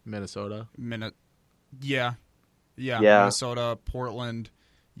 Minnesota. Minnesota, Portland,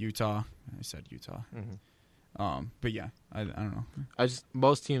 Utah. I said Utah. Mm-hmm. But yeah, I don't know.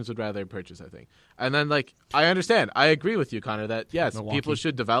 Most teams would rather purchase, I think. And then, I understand. I agree with you, Connor, that, yes, Milwaukee. People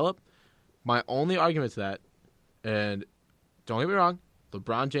should develop. My only argument to that, and don't get me wrong,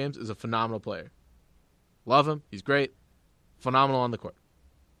 LeBron James is a phenomenal player. Love him. He's great. Phenomenal on the court.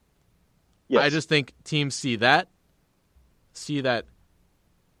 Yes. I just think teams see that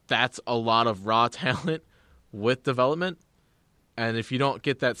that's a lot of raw talent with development. And if you don't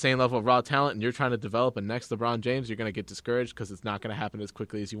get that same level of raw talent and you're trying to develop a next LeBron James, you're going to get discouraged because it's not going to happen as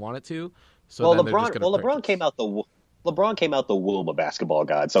quickly as you want it to. So LeBron came out the womb of basketball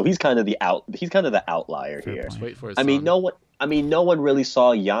god, so he's kind of the outlier here. Wait for his no one really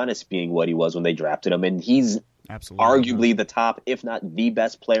saw Giannis being what he was when they drafted him, and he's arguably the top, if not the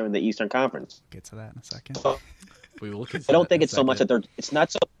best player in the Eastern Conference. Get to that in a second. I don't think it's so much that it's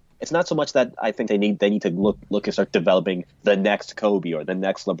not so much that I think they need to look and start developing the next Kobe or the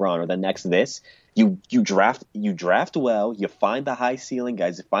next LeBron or the next this. You draft well, you find the high ceiling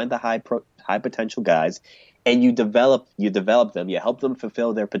guys, you find the high potential guys, and you develop them, you help them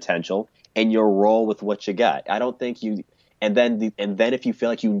fulfill their potential, and you roll with what you got. I don't think you and then if you feel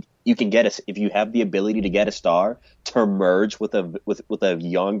like you can if you have the ability to get a star to merge with a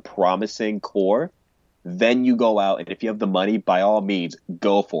young promising core, then you go out, and if you have the money, by all means,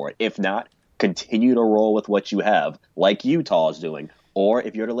 go for it. If not, continue to roll with what you have, like Utah is doing. Or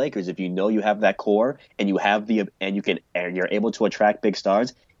if you're the Lakers, if you know you have that core and you're able to attract big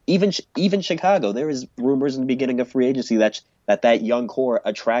stars, even Chicago, there is rumors in the beginning of free agency that young core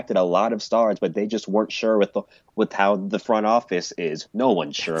attracted a lot of stars, but they just weren't sure with how the front office is. No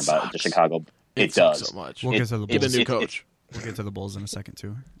one's sure about the Chicago. It does so much. We'll get to the Bulls. Get a new coach. We'll get to the Bulls in a second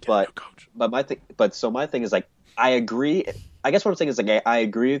too. My thing is I agree. I guess what I'm saying is I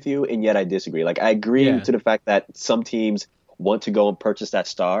agree with you, and yet I disagree. I agree to the fact that some teams want to go and purchase that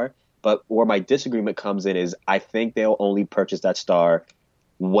star, but where my disagreement comes in is I think they'll only purchase that star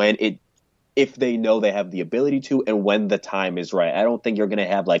if they know they have the ability to, and when the time is right. I don't think you're going to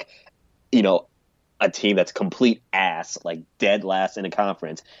have a team that's complete ass, dead last in a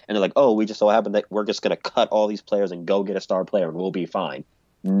conference, and they're like, oh, we just so happen that we're just going to cut all these players and go get a star player and we'll be fine.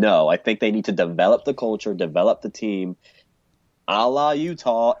 No, I think they need to develop the culture, develop the team, a la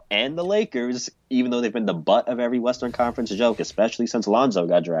Utah and the Lakers, even though they've been the butt of every Western Conference joke, especially since Lonzo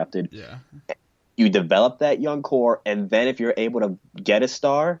got drafted. Yeah. You develop that young core, and then if you're able to get a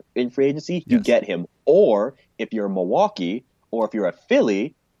star in free agency, you get him. Or if you're Milwaukee, or if you're a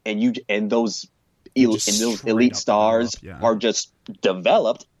Philly, and those elite stars are just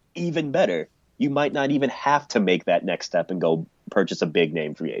developed, even better. You might not even have to make that next step and go purchase a big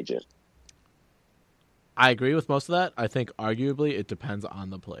name free agent. I agree with most of that. I think arguably it depends on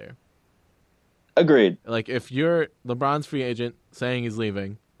the player. Agreed. Like if you're LeBron's free agent saying he's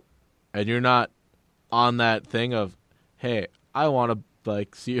leaving, and you're not on that thing of, hey, I want to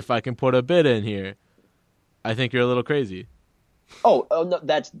see if I can put a bid in here, I think you're a little crazy. Oh no,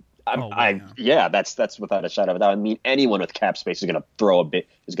 that's that's without a shadow of a doubt. I mean, anyone with cap space is going to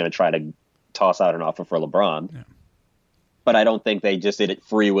is going to try to toss out an offer for LeBron. Yeah. But I don't think they just did it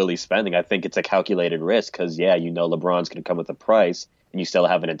free willy spending. I think it's a calculated risk because LeBron's going to come with a price, and you still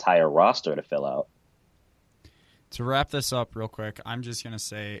have an entire roster to fill out. To wrap this up real quick, I'm just going to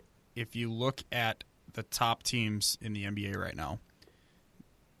say, if you look at the top teams in the NBA right now,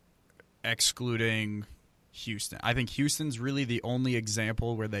 excluding Houston, I think Houston's really the only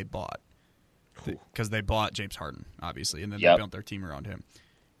example where they bought, because they bought James Harden, obviously, and then they built their team around him.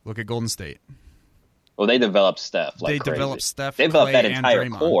 Look at Golden State. Well, they developed Steph. They developed Steph. They developed Clay, that entire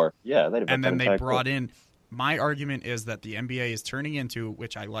and Draymond. core. Yeah, they developed and then they brought core. in. My argument is that the NBA is turning into,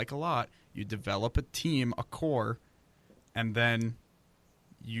 which I like a lot. You develop a team, a core, and then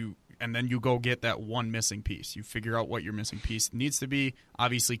you go get that one missing piece. You figure out what your missing piece needs to be.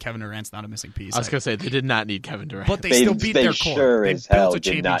 Obviously, Kevin Durant's not a missing piece. I was gonna say they did not need Kevin Durant, but they still beat their core. Sure they as hell built a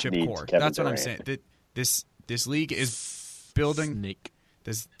did not championship need core. Kevin That's what Durant. I'm saying. This league is building. Snake.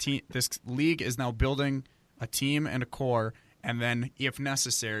 This league is now building a team and a core, and then, if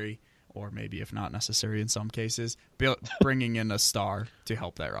necessary, or maybe if not necessary in some cases, bringing in a star to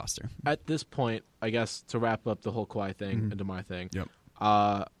help that roster. At this point, I guess to wrap up the whole Kawhi thing and DeMar thing, Yep.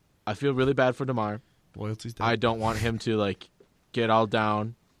 I feel really bad for DeMar. Loyalty's dead. I don't want him to get all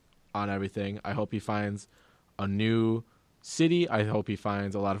down on everything. I hope he finds a new city. I hope he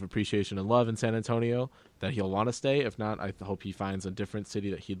finds a lot of appreciation and love in San Antonio that he'll want to stay. If not, I hope he finds a different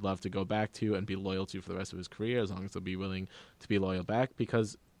city that he'd love to go back to and be loyal to for the rest of his career, as long as he'll be willing to be loyal back,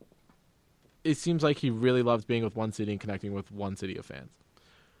 because it seems like he really loves being with one city and connecting with one city of fans.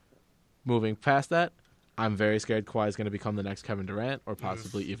 Moving past that, I'm very scared Kawhi is going to become the next Kevin Durant, or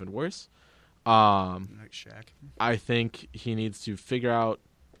possibly even worse. Next Shaq. I think he needs to figure out.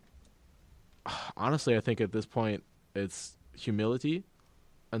 Honestly, I think at this point it's humility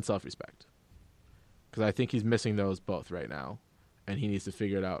and self-respect, because I think he's missing those both right now, and he needs to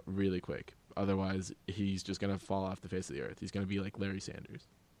figure it out really quick. Otherwise, he's just going to fall off the face of the earth. He's going to be like Larry Sanders.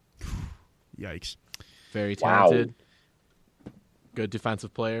 Yikes. Very talented, good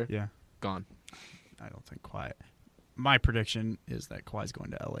defensive player. Yeah. Gone. I don't think Kawhi. My prediction is that Kawhi's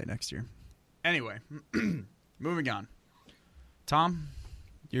going to LA next year. Anyway, moving on. Tom,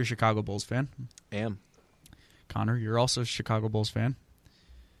 you're a Chicago Bulls fan. Am. Connor, you're also a Chicago Bulls fan.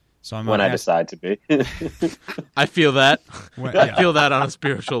 So I'm when I decide to be. I feel that. I feel that on a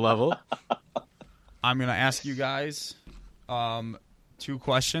spiritual level. I'm going to ask you guys two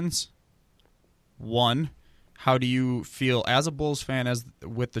questions. One, how do you feel as a Bulls fan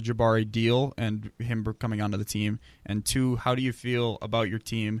with the Jabari deal and him coming onto the team? And two, how do you feel about your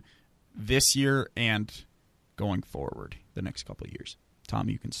team this year and going forward the next couple of years? Tom,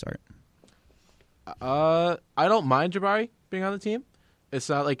 you can start. I don't mind Jabari being on the team. It's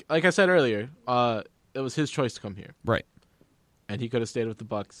not like I said earlier, it was his choice to come here. Right. And he could have stayed with the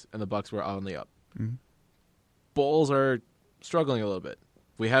Bucks, and the Bucks were on the up. Mm-hmm. Bulls are struggling a little bit.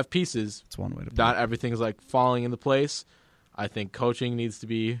 We have pieces. That's one way to put Not it. everything's falling into place. I think coaching needs to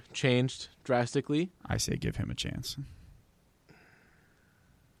be changed drastically. I say give him a chance.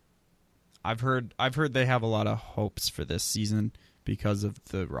 I've heard they have a lot of hopes for this season because of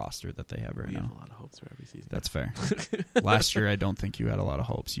the roster that they have right We now. have a lot of hopes for every season. That's fair. Last year, I don't think you had a lot of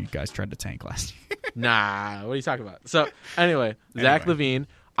hopes. You guys tried to tank last year. Nah, what are you talking about? So, anyway, Zach LaVine,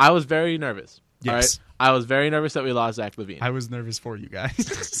 I was very nervous. Yes. All right? I was very nervous that we lost Zach LaVine. I was nervous for you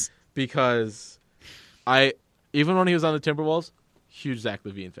guys. Because even when he was on the Timberwolves, huge Zach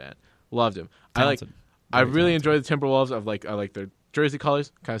LaVine fan. Loved him. Talented. I really enjoy the Timberwolves. I like their jersey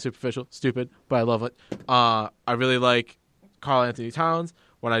colors, kind of superficial, stupid, but I love it. I really like Karl Anthony Towns.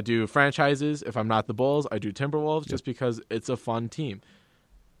 When I do franchises, if I'm not the Bulls, I do Timberwolves just because it's a fun team.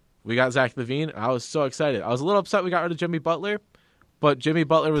 We got Zach LaVine, and I was so excited. I was a little upset we got rid of Jimmy Butler, but Jimmy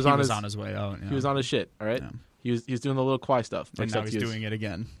Butler was on his way out. Yeah. He was on his shit, all right? Yeah. He was doing the little Kawhi stuff. And now except he's doing it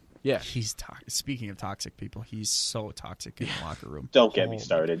again. Yeah. He's speaking of toxic people, he's so toxic in the locker room. Don't get me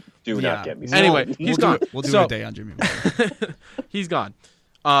started. Do not get me started. Anyway, he's gone. We'll do So- a day on Jimmy Butler. He's gone.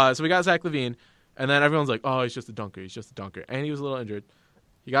 So we got Zach LaVine, and then everyone's like, "Oh, he's just a dunker. He's just a dunker." And he was a little injured.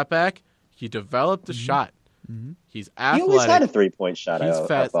 He got back. He developed a shot. He's He athletic. always had a 3-point shot, He's I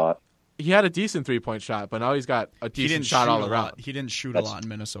fat. thought. He had a decent 3-point shot, but now he's got a He decent didn't shot shoot all a around. lot. He didn't shoot a That's- lot in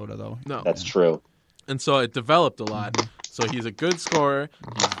Minnesota, though. No. That's true. And so it developed a lot. So he's a good scorer.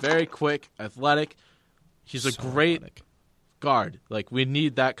 He's very quick, athletic. He's a So great athletic. guard. Like, we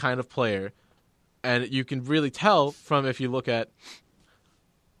need that kind of player. And you can really tell from if you look at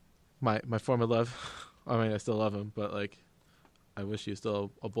my former love. I mean, I still love him, but, like, I wish he was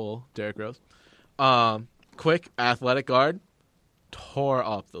still a Bull, Derrick Rose. Quick, athletic guard, tore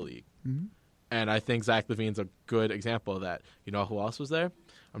up the league. And I think Zach LaVine's a good example of that. You know who else was there?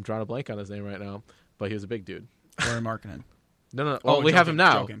 I'm drawing a blank on his name right now, but he was a big dude. Laurie Markkinen. No. Well, we have him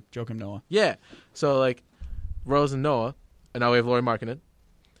now. Joakim Noah. Yeah. So, like, Rose and Noah, and now we have Laurie Markkinen.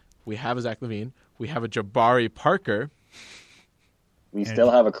 We have a Zach LaVine. We have a Jabari Parker. We still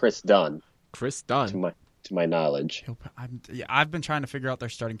have a Chris Dunn, Chris Dunn. to my knowledge. I've been trying to figure out their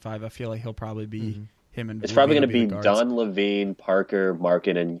starting five. I feel like he'll probably be him and It's Levine probably going to will be the guards. Dunn, Levine, Parker,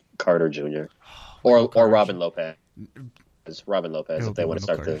 Markin, and Carter Jr. or Robin Lopez. Robin Lopez, It'll if they be want to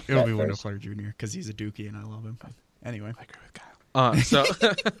Wendell start Carter. the It'll be that Wendell first. Carter Jr. because he's a Dookie and I love him. Anyway, I agree with Kyle.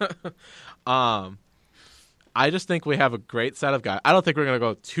 I just think we have a great set of guys. I don't think we're going to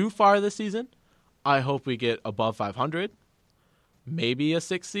go too far this season. I hope we get above 500. Maybe a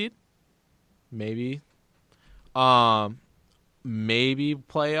 6th seed. Maybe. Maybe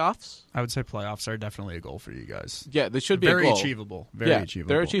playoffs. I would say playoffs are definitely a goal for you guys. Yeah, they should be Very a goal. achievable. Very Yeah, achievable.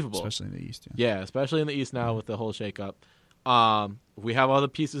 they're achievable. especially in the East. Yeah. Yeah, especially in the East now with the whole shakeup. We have all the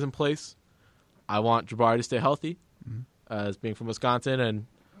pieces in place. I want Jabari to stay healthy, as being from Wisconsin and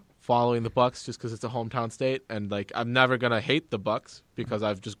following the Bucks just because it's a hometown state. And like, I'm never gonna hate the Bucks because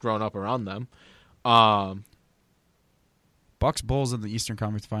I've just grown up around them. Bucks Bulls in the Eastern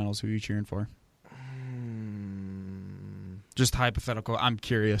Conference Finals. Who are you cheering for? Just hypothetical. I'm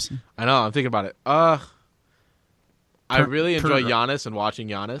curious. I know. I'm thinking about it. I really enjoy current- Giannis and watching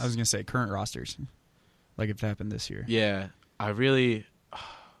Giannis. I was gonna say current rosters, like if it happened this year. Yeah, I really.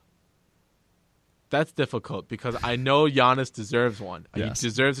 That's difficult because I know Giannis deserves one. Yes. He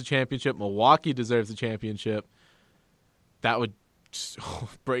deserves a championship. Milwaukee deserves a championship. That would just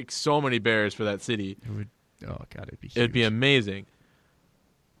break so many barriers for that city. It would. Oh god, it'd be. Huge. It'd be amazing.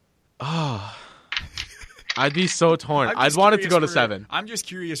 Oh, I'd be so torn. I'm I'd just want it to curious go to 7. I'm just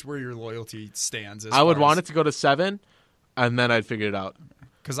curious where your loyalty stands. I would want it to go to 7, and then I'd figure it out.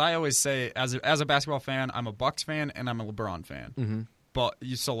 because I always say, as a basketball fan, I'm a Bucks fan and I'm a LeBron fan. Mm-hmm. But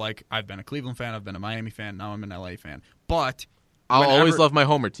like I've been a Cleveland fan, I've been a Miami fan, now I'm an LA fan. But I'll whenever- always love my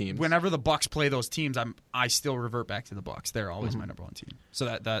homer teams. Whenever the Bucks play those teams, I still revert back to the Bucks. They're always my number one team. So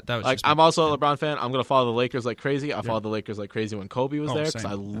that was Like, just I'm also a LeBron fan. I'm going to follow the Lakers like crazy. I followed the Lakers like crazy when Kobe was Oh, there because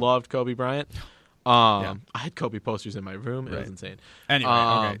same. I loved Kobe Bryant. Yeah. I had Kobe posters in my room. It Right. was insane. Anyway.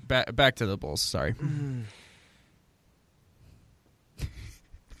 Um, Okay, back to the Bulls. Sorry.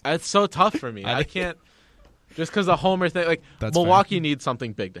 It's so tough for me. I can't just because the homer thing. Like That's Milwaukee needs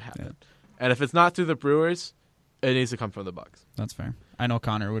something big to happen, and if it's not through the Brewers, it needs to come from the Bucks. That's fair. I know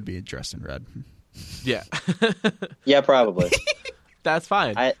Connor would be dressed in red. Yeah, Yeah, probably. that's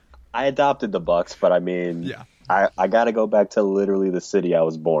fine. I adopted the Bucks, but I mean, Yeah. I got to go back to literally the city I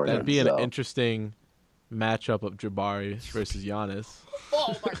was born That'd in. be an so. interesting matchup of Jabari versus Giannis.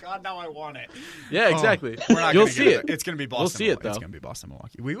 Oh my God! Now I want it. Yeah, exactly. We're not You'll gonna see get it. It's going to be Boston. We'll see it, It's though. going to be Boston,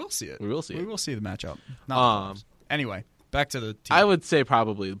 Milwaukee. We will see it. We will see it. We will see the matchup. Not the Bulls. Anyway, back to the team. I would say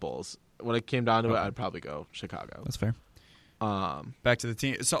probably the Bulls. When it came down to it, Okay. I'd probably go Chicago. That's fair. Back to the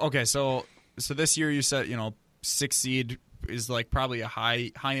team. So this year you said 6th seed is like probably a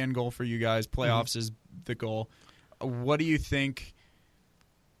high end goal for you guys. Playoffs is the goal. What do you think?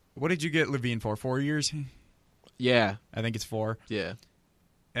 What did you get Levine for? 4 years? Yeah, I think it's 4. yeah.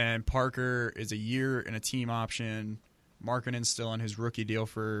 And Parker is a year and a team option. Markkanen's still on his rookie deal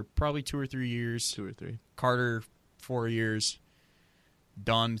for probably 2 or 3 years. 2 or 3. Carter 4 years.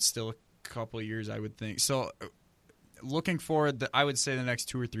 Dunn still a couple of years, I would think. So, looking forward, I would say the next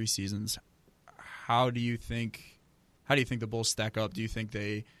 2 or 3 seasons. How do you think the Bulls stack up? Do you think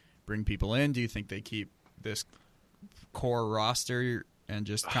they bring people in? Do you think they keep this core roster and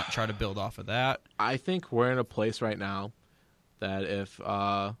just try to build off of that? I think we're in a place right now that if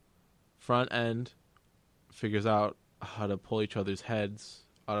front end figures out how to pull each other's heads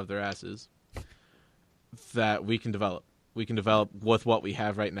out of their asses, that we can develop. We can develop with what we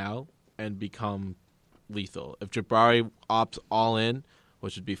have right now and become lethal. If Jabari opts all in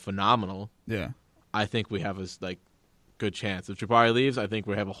which would be phenomenal, Yeah. I think we have a good chance. If Jabari leaves, I think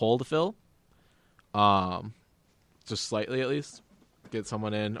we have a hole to fill. Just slightly at least. Get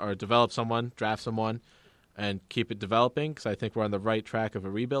someone in or develop someone, draft someone, and keep it developing because I think we're on the right track of a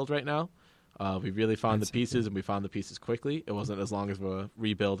rebuild right now. We really found the pieces, and we found the pieces quickly. It wasn't as long as a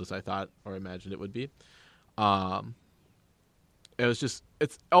rebuild as I thought or imagined it would be. It's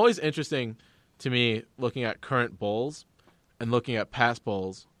always interesting to me looking at current Bulls and looking at past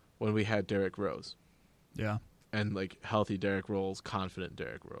Bulls when we had Derrick Rose. Yeah. And healthy Derrick Rose, confident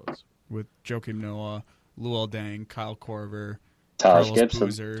Derrick Rose. With Joakim Noah, Luol Deng, Kyle Korver, Taj Carlos Gibson.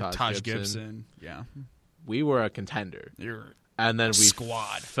 Boozer, Taj Gibson. Yeah. We were a contender. You're and then we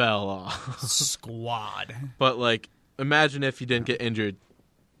squad. Fell off. Squad. But imagine if you didn't get injured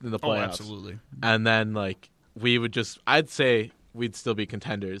in the playoffs. Oh, absolutely. And then we would I'd say we'd still be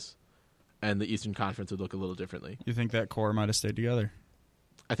contenders and the Eastern Conference would look a little differently. You think that core might have stayed together?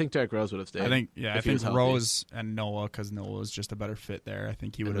 I think Derrick Rose would have stayed. I think Rose and Noah, because Noah was just a better fit there. I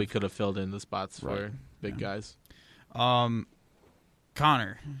think he would have. We could have filled in the spots for big guys.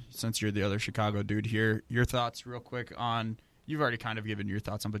 Connor, since you're the other Chicago dude here, your thoughts real quick on. You've already kind of given your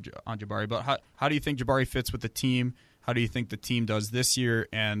thoughts on Jabari, but how do you think Jabari fits with the team? How do you think the team does this year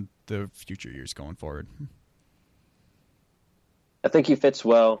and the future years going forward? I think he fits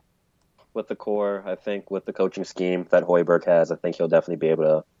well with the core. I think with the coaching scheme that Hoiberg has, I think he'll definitely be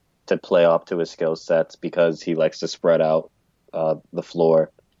able to play up to his skill sets because he likes to spread out the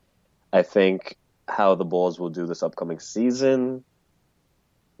floor. I think how the Bulls will do this upcoming season,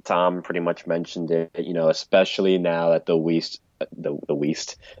 Tom pretty much mentioned it, especially now that the East.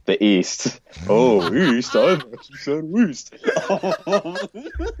 Oh, East. I said East.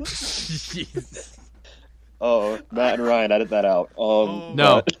 Oh, Matt and Ryan, edit that out.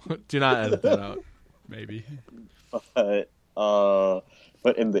 No, do not edit that out. Maybe. But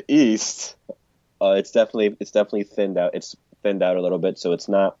in the East, it's definitely thinned out. It's thinned out a little bit, so it's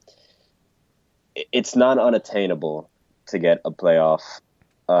not unattainable to get a playoff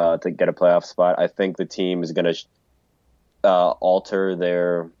spot. I think the team is going to alter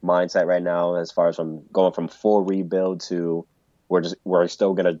their mindset right now as far as from going from full rebuild to we're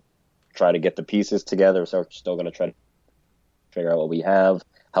still going to try to get the pieces together. So we're still going to try to figure out what we have.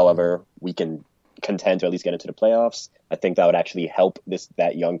 However, we can contend to at least get into the playoffs. I think that would actually help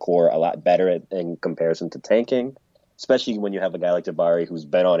that young core a lot better in comparison to tanking, especially when you have a guy like Jabari who's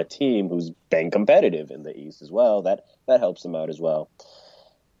been on a team who's been competitive in the East as well. That helps him out as well.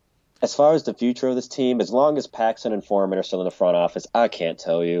 As far as the future of this team, as long as Paxson and Foreman are still in the front office, I can't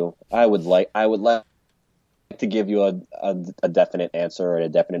tell you. I would like to give you a definite answer or a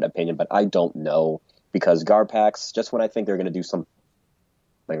definite opinion, but I don't know because Garpax, just when I think they're going to do something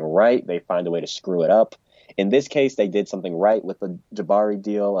right, they find a way to screw it up. In this case, they did something right with the Jabari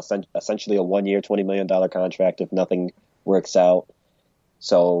deal, essentially a 1-year, $20 million contract if nothing works out.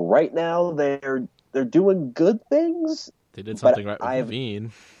 So right now they're doing good things. They did something right with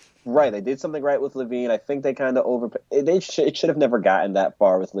Levine. Right, they did something right with Levine. I think they kind of it should have never gotten that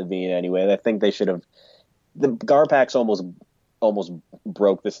far with Levine anyway. I think they should have. The Garpax almost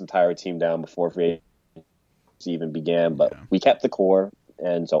broke this entire team down before free agency even began, but we kept the core,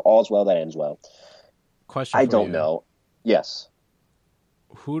 and so all's well that ends well. Question: I don't know. Yes.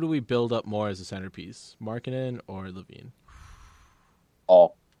 Who do we build up more as a centerpiece, Markkanen or Levine?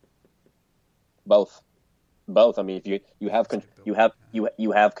 All. Both. I mean, if you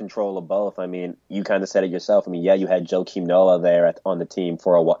have control of both. I mean, you kind of said it yourself. I mean, yeah, you had Joakim Noah there on the team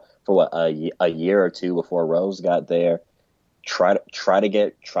for a year or two before Rose got there. Try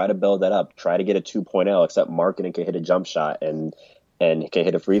to build that up. Try to get a 2.0. Except Markkanen can hit a jump shot and can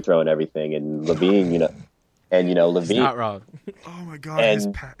hit a free throw and everything. And Levine, Levine. He's not wrong. Oh my God,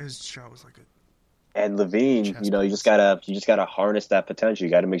 his shot was like a. And Levine, you just gotta harness that potential.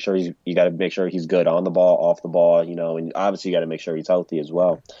 You gotta make sure he's good on the ball, off the ball, and obviously you gotta make sure he's healthy as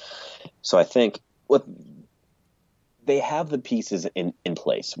well. So I think they have the pieces in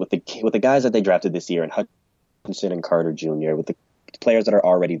place with the guys that they drafted this year, and Hutchinson and Carter Jr. with the players that are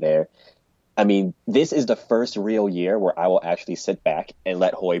already there. I mean, this is the first real year where I will actually sit back and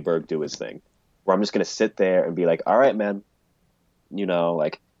let Hoiberg do his thing. Where I'm just gonna sit there and be like, all right, man,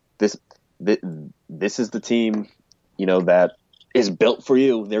 this is the team, that is built for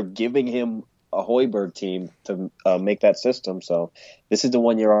you. They're giving him a Hoiberg team to make that system. So this is the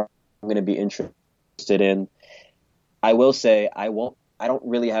one year I'm going to be interested in. I will say I don't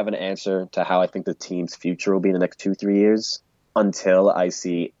really have an answer to how I think the team's future will be in the next 2-3 years until I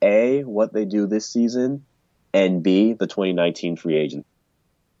see A, what they do this season, and B, the 2019 free agent.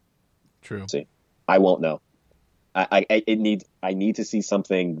 True. See, I won't know. I need to see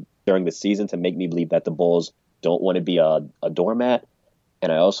something during the season to make me believe that the Bulls don't want to be a doormat.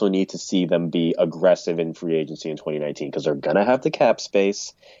 And I also need to see them be aggressive in free agency in 2019 because they're going to have the cap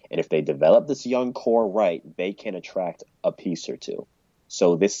space. And if they develop this young core right, they can attract a piece or two.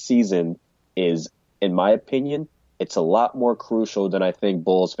 So this season is, in my opinion, it's a lot more crucial than I think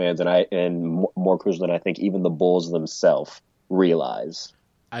Bulls fans and more crucial than I think even the Bulls themselves realize.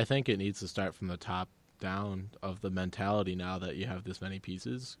 I think it needs to start from the top down of the mentality now that you have this many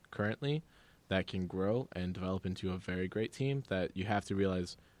pieces currently that can grow and develop into a very great team, that you have to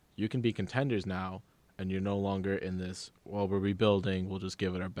realize you can be contenders now and you're no longer in this, well, we're rebuilding, we'll just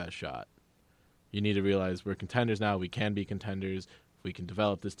give it our best shot. You need to realize we're contenders now, we can be contenders, we can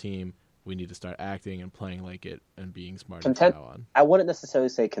develop this team, we need to start acting and playing like it and being smart from now on. I wouldn't necessarily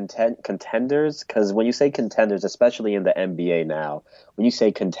say contenders, because when you say contenders, especially in the NBA now, when you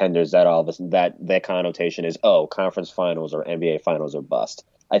say contenders, that connotation is, conference finals or NBA finals or bust.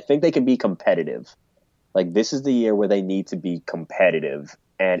 I think they can be competitive. Like, this is the year where they need to be competitive.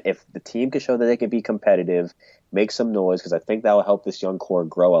 And if the team can show that they can be competitive, make some noise, because I think that will help this young core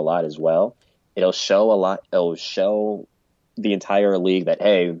grow a lot as well. It'll show a lot. It'll show the entire league that,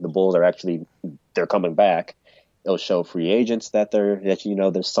 hey, the Bulls are they're coming back. It'll show free agents that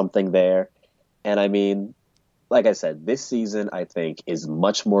there's something there. And I mean, like I said, this season I think is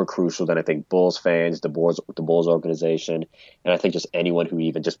much more crucial than I think Bulls fans, the Bulls organization, and I think just anyone who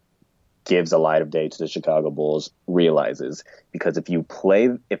even just gives a light of day to the Chicago Bulls realizes. Because if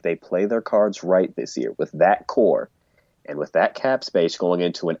they play their cards right this year with that core and with that cap space going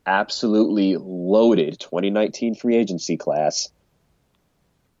into an absolutely loaded 2019 free agency class,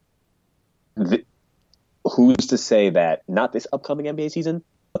 who's to say that not this upcoming NBA season,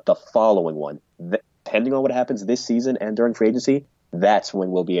 but the following one, depending on what happens this season and during free agency, that's when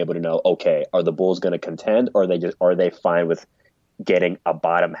we'll be able to know, okay, are the Bulls going to contend, or are they fine with getting a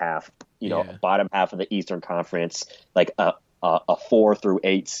bottom half, bottom half of the Eastern Conference, like a 4 through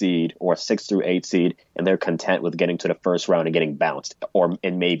 8 seed or a 6 through 8 seed, and they're content with getting to the first round and getting bounced,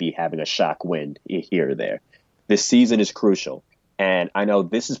 and maybe having a shock win here or there. This season is crucial, and I know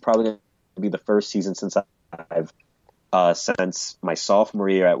this is probably going to be the first season since my sophomore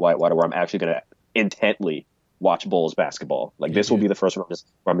year at Whitewater where I'm actually going to intently watch Bulls basketball. Like, this will be the first one where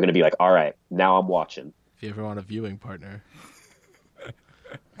I'm going to be like, all right, now I'm watching. If you ever want a viewing partner.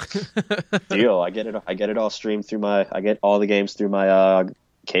 Deal. I get it all streamed through I get all the games through my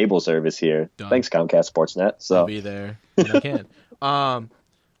cable service here. Done. Thanks, Comcast Sportsnet. So I'll be there when I can.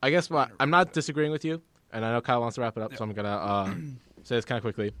 I guess I'm not disagreeing with you, and I know Kyle wants to wrap it up, so I'm gonna say this kind of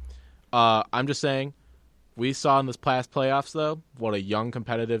quickly. I'm just saying, we saw in this past playoffs, though, what a young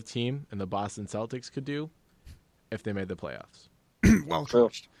competitive team in the Boston Celtics could do if they made the playoffs. Well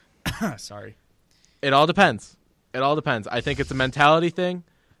coached. Sorry. It all depends. I think it's a mentality thing,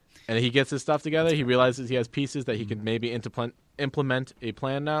 and he gets his stuff together. He realizes he has pieces that he can maybe implement a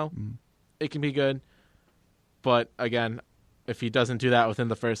plan now. It can be good. But, again, if he doesn't do that within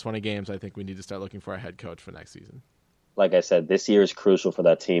the first 20 games, I think we need to start looking for a head coach for next season. Like I said, this year is crucial for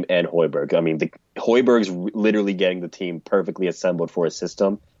that team and Hoiberg. I mean, Hoiberg's literally getting the team perfectly assembled for his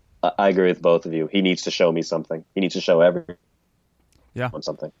system. I agree with both of you. He needs to show me something. He needs to show everyone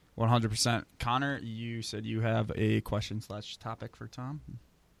something. 100%. Connor, you said you have a question/topic for Tom?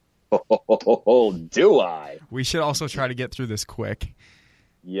 Oh, do I? We should also try to get through this quick.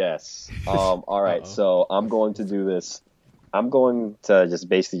 Yes. All right, so I'm going to do this. I'm going to just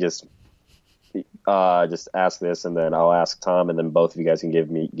ask this, and then I'll ask Tom, and then both of you guys can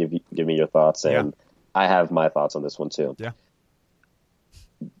give me your thoughts. And I have my thoughts on this one too. Yeah.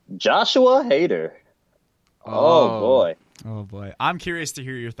 Joshua Hader. Oh boy. Oh boy. I'm curious to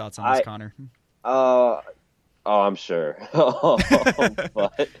hear your thoughts on this, Connor. I'm sure.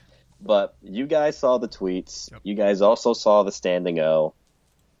 But you guys saw the tweets. Yep. You guys also saw the standing O.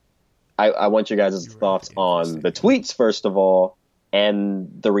 I want your guys' thoughts on the tweets, first of all, and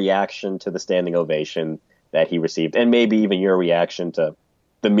the reaction to the standing ovation that he received, and maybe even your reaction to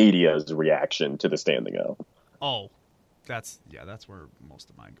the media's reaction to the standing O. Oh, that's where most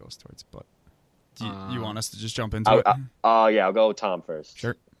of mine goes towards. But do you want us to just jump into it? Yeah, I'll go with Tom first.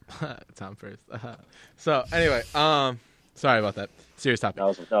 Sure. Tom first. So anyway, sorry about that. Serious topic.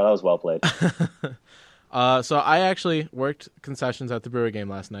 That was well played. So I actually worked concessions at the Brewer game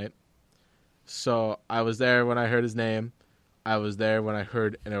last night. So I was there when I heard his name. I was there when I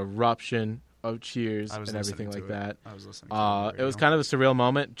heard an eruption of cheers and everything like that. I was listening to it was kind of a surreal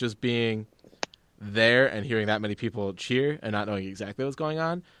moment just being there and hearing that many people cheer and not knowing exactly what's going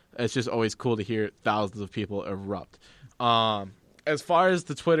on. It's just always cool to hear thousands of people erupt. As far as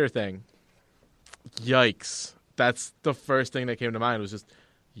the Twitter thing, yikes. that's the first thing that came to mind, was just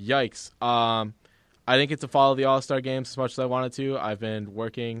yikes. I didn't get to follow the All-Star games as much as I wanted to. I've been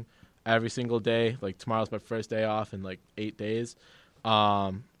working every single day. Like, tomorrow's my first day off in like 8 days.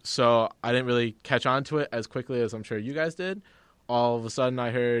 So I didn't really catch on to it as quickly as I'm sure you guys did. All of a sudden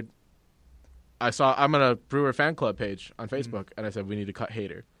I'm on a Brewer fan club page on Facebook, and I said, we need to cut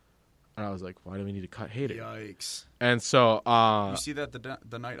Hader. And I was like, why do we need to cut Hader? Yikes. And so... you see that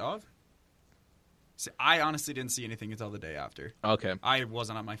the night of? See, I honestly didn't see anything until the day after. Okay. I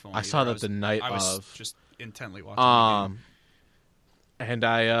wasn't on my phone. I saw that the night I was of. just intently watching the game. And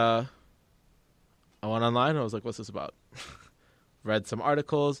I went online and I was like, what's this about? Read some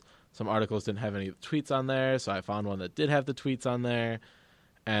articles. Some articles didn't have any tweets on there, so I found one that did have the tweets on there.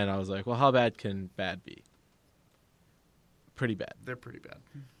 And I was like, well, how bad can bad be? Pretty bad. They're pretty bad.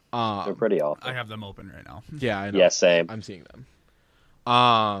 They're pretty awful. I have them open right now. Yeah, I know. Yeah, same. I'm seeing them.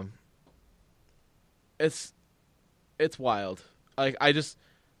 It's wild. Like,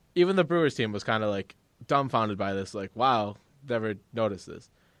 even the Brewers team was kind of like dumbfounded by this. Like, wow, never noticed this.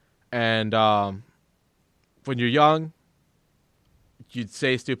 And when you're young, you'd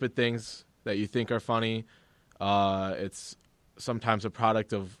say stupid things that you think are funny. It's sometimes a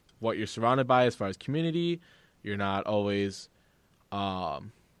product of what you're surrounded by as far as community. You're not always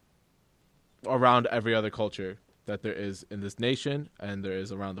around every other culture that there is in this nation and there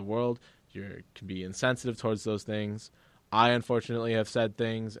is around the world. You can be insensitive towards those things. I, unfortunately, have said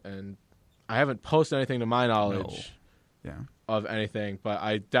things, and I haven't posted anything to my knowledge of anything, but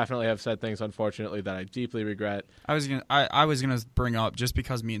I definitely have said things, unfortunately, that I deeply regret. I was gonna bring up, just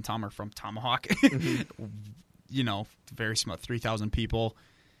because me and Tom are from Tomahawk, you know, very small, 3,000 people.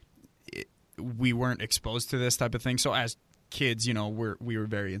 We weren't exposed to this type of thing, so as kids, you know, we were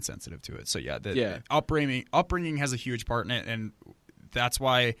very insensitive to it. So the upbringing has a huge part in it, and that's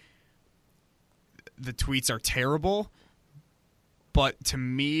why the tweets are terrible. But to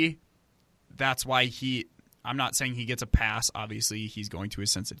me, that's why I'm not saying he gets a pass. Obviously, he's going to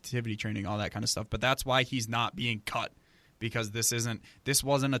his sensitivity training, all that kind of stuff. But that's why he's not being cut, because this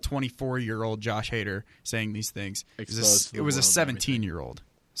wasn't a 24-year-old Josh Hader saying these things. It was a 17-year-old.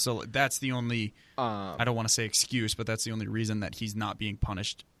 So that's the only, I don't want to say excuse, but that's the only reason that he's not being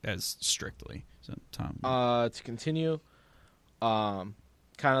punished as strictly. So, Tom. To continue, kind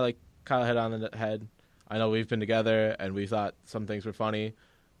of like Kyle hit on the head. I know we've been together and we thought some things were funny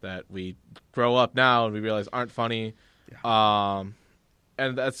that we grow up now and we realize aren't funny. Yeah.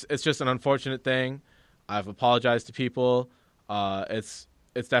 And it's just an unfortunate thing. I've apologized to people. It's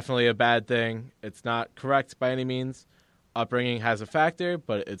definitely a bad thing. It's not correct by any means. Upbringing has a factor,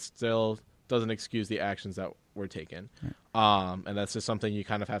 but it still doesn't excuse the actions that were taken. Right. And that's just something you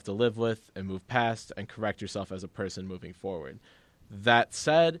kind of have to live with and move past and correct yourself as a person moving forward. That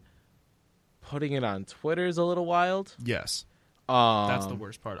said, putting it on Twitter is a little wild. Yes. That's the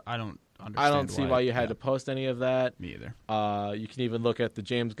worst part. I don't understand. I don't see why you had to post any of that. Me either. You can even look at the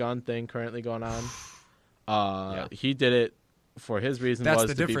James Gunn thing currently going on. He did it for his reason. That's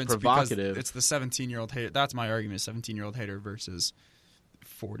was the to difference, be provocative. because it's the 17-year-old hater. That's my argument: 17-year-old hater versus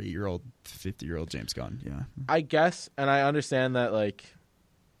 40-year-old, 50-year-old James Gunn. Yeah, I guess, and I understand that like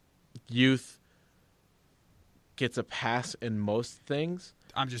youth gets a pass in most things.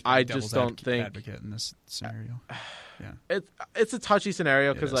 I just don't think advocate in this scenario. Yeah, it's a touchy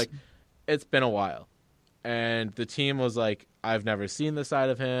scenario because like it's been a while, and the team was like, I've never seen this side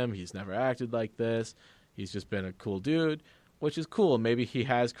of him. He's never acted like this. He's just been a cool dude, which is cool. Maybe he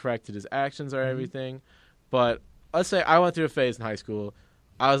has corrected his actions or everything, but let's say I went through a phase in high school.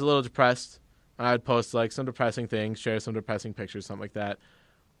 I was a little depressed, and I would post like some depressing things, share some depressing pictures, something like that.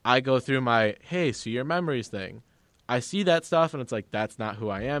 I go through my hey, see your memories thing. I see that stuff, and it's like, that's not who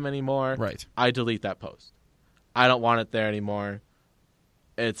I am anymore. Right. I delete that post. I don't want it there anymore.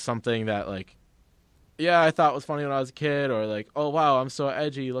 It's something that, like, yeah, I thought was funny when I was a kid, or like, oh, wow, I'm so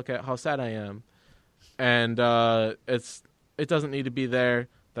edgy. Look at how sad I am. And it doesn't need to be there.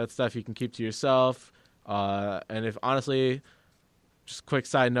 That stuff you can keep to yourself. And if honestly, just quick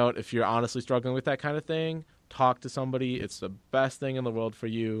side note, if you're honestly struggling with that kind of thing, talk to somebody. It's the best thing in the world for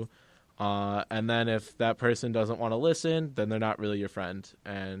you. And then if that person doesn't want to listen, then they're not really your friend.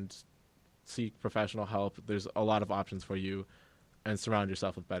 And seek professional help. There's a lot of options for you, and surround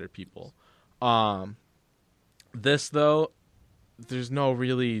yourself with better people. This, though, there's no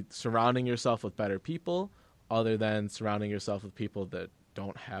really surrounding yourself with better people other than surrounding yourself with people that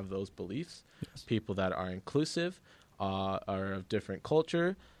don't have those beliefs, people that are inclusive, are of different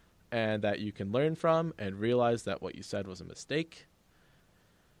culture, and that you can learn from and realize that what you said was a mistake.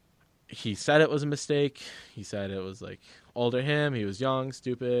 He said it was a mistake. He said it was like older him. He was young,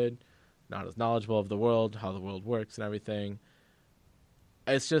 stupid, not as knowledgeable of the world, how the world works and everything.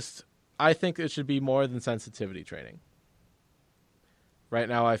 It's just, I think it should be more than sensitivity training. Right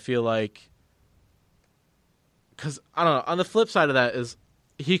now, I feel like, because, I don't know, on the flip side of that is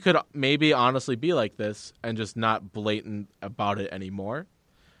he could maybe honestly be like this and just not blatant about it anymore.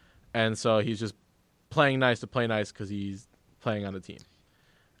 And so he's just playing nice to play nice because he's playing on the team.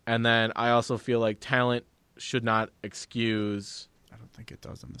 And then I also feel like talent should not excuse... I don't think it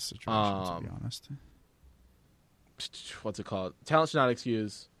does in this situation, to be honest. What's it called? Talent should not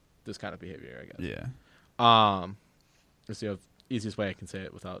excuse this kind of behavior, I guess. Yeah. It's the easiest way I can say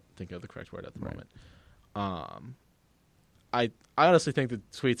it without thinking of the correct word at the moment. I honestly think the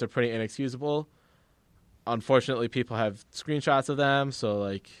tweets are pretty inexcusable. Unfortunately, people have screenshots of them, so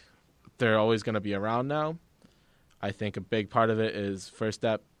like they're always going to be around now. I think a big part of it is first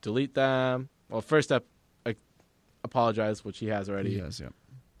step, delete them. Well, first step, apologize, which he has already. He has, yeah.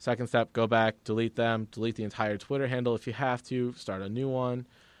 Second step, go back, delete them, delete the entire Twitter handle if you have to, start a new one.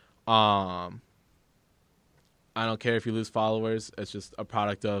 I don't care if you lose followers. It's just a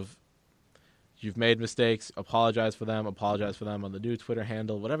product of you've made mistakes, apologize for them on the new Twitter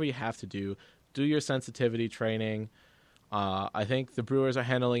handle, whatever you have to do. Do your sensitivity training. I think the Brewers are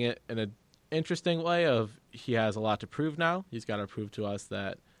handling it in an interesting way of he has a lot to prove now. He's got to prove to us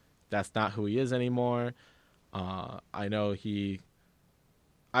that that's not who he is anymore. I know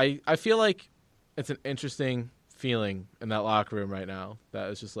I feel like it's an interesting feeling in that locker room right now that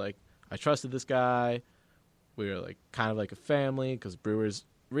it's just like, I trusted this guy. We were like kind of like a family because Brewers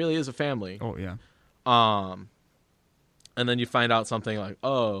really is a family. Oh, yeah. And then you find out something like,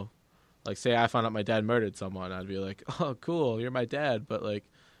 oh, like say I found out my dad murdered someone. I'd be like, oh, cool, you're my dad, but like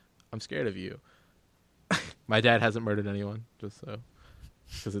I'm scared of you. My dad hasn't murdered anyone, just so.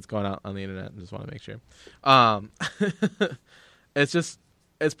 Because it's going out on the internet and just want to make sure.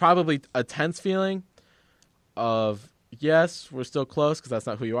 It's probably a tense feeling of, yes, we're still close because that's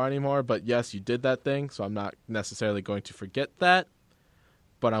not who you are anymore, but yes, you did that thing, so I'm not necessarily going to forget that,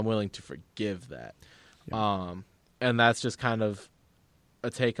 but I'm willing to forgive that. Yeah. And that's just kind of a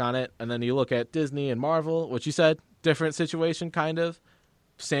take on it. And then you look at Disney and Marvel, which you said, different situation kind of.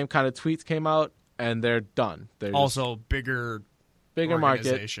 Same kind of tweets came out, and they're done. They're also bigger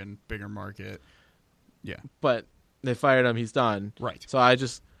market. Bigger market. Yeah. But they fired him. He's done. Right. So I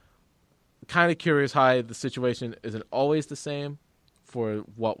just kind of curious how the situation isn't always the same for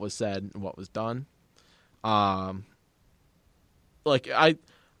what was said and what was done. From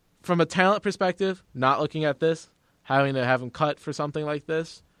a talent perspective, not looking at this, having to have him cut for something like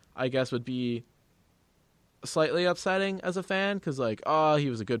this, I guess would be slightly upsetting as a fan because, like, oh,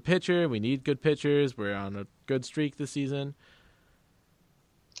 he was a good pitcher. We need good pitchers. We're on a good streak this season.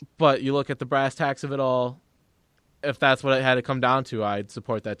 But you look at the brass tacks of it all. If that's what it had to come down to, I'd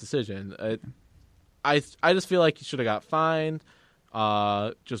support that decision. I just feel like he should have got fined,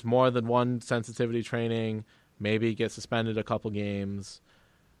 just more than one sensitivity training, maybe get suspended a couple games.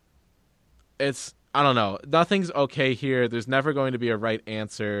 I don't know. Nothing's okay here. There's never going to be a right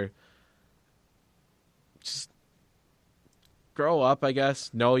answer. Just grow up, I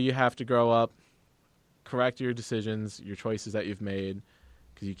guess. Know you have to grow up. Correct your decisions, your choices that you've made.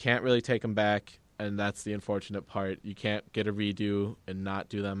 Because you can't really take them back, and that's the unfortunate part. You can't get a redo and not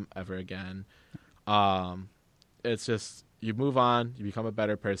do them ever again. It's just, you move on, you become a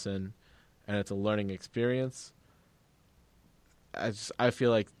better person, and it's a learning experience. I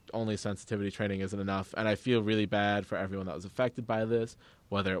feel like only sensitivity training isn't enough, and I feel really bad for everyone that was affected by this,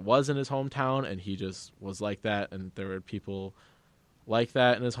 whether it was in his hometown and he just was like that, and there were people like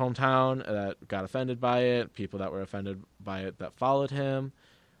that in his hometown that got offended by it, people that were offended by it that followed him.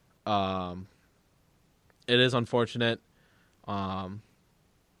 It is unfortunate, but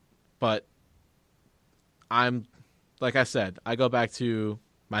I'm, like I said, I go back to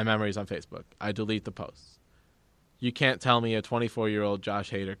my memories on Facebook. I delete the posts. You can't tell me a 24-year-old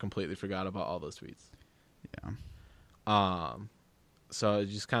Josh Hader completely forgot about all those tweets. Yeah. So you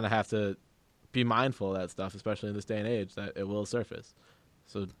just kind of have to be mindful of that stuff, especially in this day and age, that it will surface.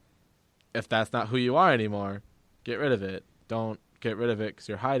 So if that's not who you are anymore, get rid of it. Don't get rid of it because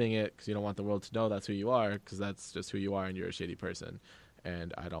you're hiding it because you don't want the world to know that's who you are, because that's just who you are and you're a shitty person,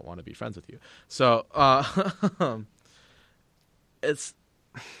 and I don't want to be friends with you. So it's...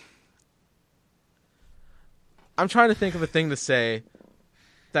 I'm trying to think of a thing to say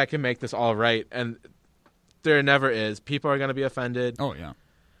that can make this all right, and there never is. People are going to be offended. Oh, yeah.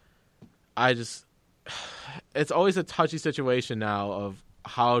 It's always a touchy situation now of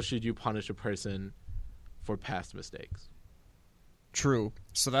how should you punish a person for past mistakes. True.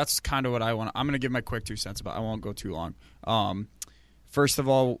 So that's kind of what I want. I'm going to give my quick 2 cents about it. I won't go too long. first of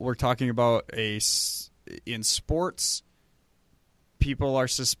all, we're talking about in sports, people are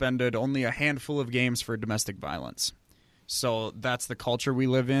suspended only a handful of games for domestic violence. So that's the culture we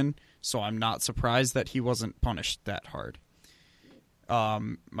live in. So I'm not surprised that he wasn't punished that hard.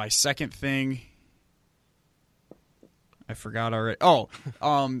 My second thing, I forgot already.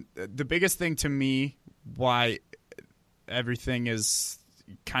 The biggest thing to me, why everything is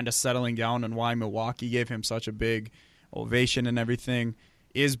kind of settling down and why Milwaukee gave him such a big ovation and everything,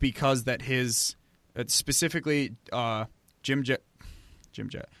 is because that specifically Jeremy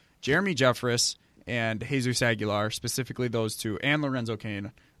Jeffress and Jesus Aguilar, specifically those two, and Lorenzo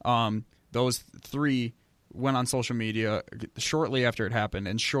Cain, those three went on social media shortly after it happened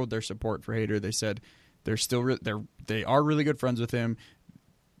and showed their support for Hader. They said they are really good friends with him.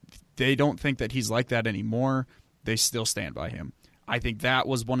 They don't think that he's like that anymore. They still stand by him. I think that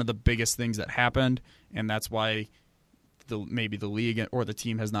was one of the biggest things that happened, and that's why maybe the league or the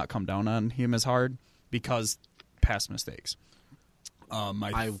team has not come down on him as hard, because past mistakes.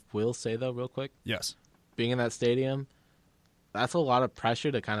 I will say, though, real quick, yes, being in that stadium, that's a lot of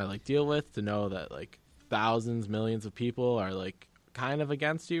pressure to kind of like deal with, to know that like thousands, millions of people are like kind of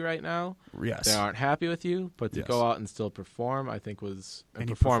against you right now. Yes, they aren't happy with you, but to yes. go out and still perform, I think and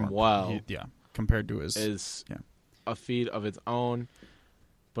perform well. Compared to his a feat of its own,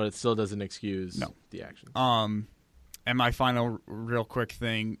 but it still doesn't excuse the actions. And my final real quick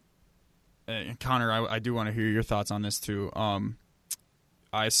thing, Connor, I do want to hear your thoughts on this too.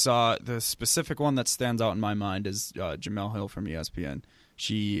 I saw the specific one that stands out in my mind is Jemele Hill from ESPN.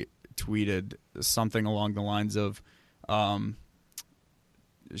 She tweeted something along the lines of,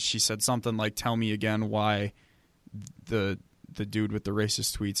 she said something like, "Tell me again why the dude with the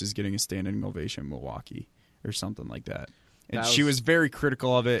racist tweets is getting a standing ovation in Milwaukee," or something like that. And she was very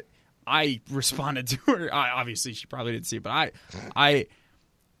critical of it. I responded to her. Obviously, she probably didn't see it, but I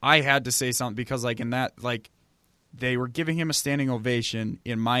had to say something, because like in that, like, they were giving him a standing ovation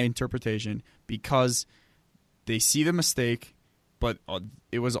in my interpretation because they see the mistake, but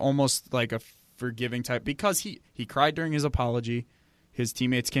it was almost like a forgiving type, because he cried during his apology. His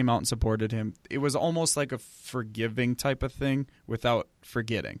teammates came out and supported him. It was almost like a forgiving type of thing without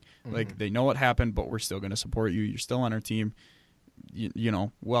forgetting. Mm-hmm. Like, they know what happened, but we're still going to support you. You're still on our team. You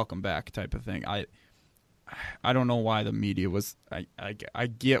know, welcome back type of thing. I don't know why the media was. I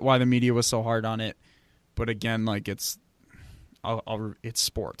get why the media was so hard on it, but again, like, it's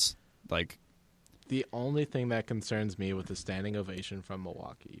sports. Like, the only thing that concerns me with the standing ovation from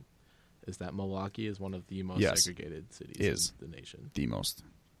Milwaukee is that Milwaukee is one of the most segregated cities in the nation. The most.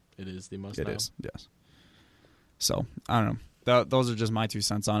 It is the most. It is, yes. So I don't know. Those are just my 2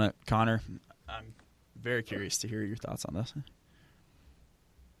 cents on it, Connor. I'm very curious to hear your thoughts on this.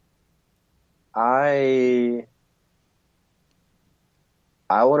 I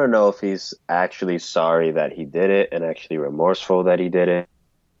want to know if he's actually sorry that he did it and actually remorseful that he did it.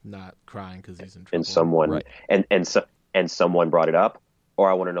 Not crying because he's in trouble. And someone and someone brought it up, or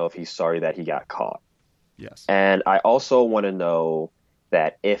I want to know if he's sorry that he got caught. Yes. And I also want to know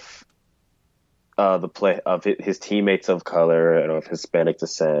that if the play of his teammates of color and of Hispanic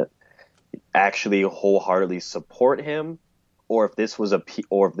descent actually wholeheartedly support him, or if this was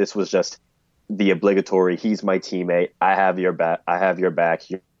just the obligatory, he's my teammate, I have your back,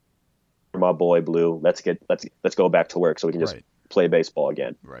 you're my boy Blue, let's go back to work so we can just play baseball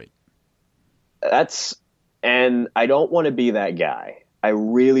again. Right. And I don't want to be that guy. I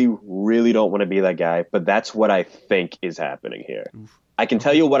really, really don't want to be that guy, but that's what I think is happening here. Oof. I can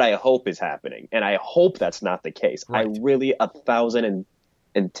tell you what I hope is happening, and I hope that's not the case. Right. I really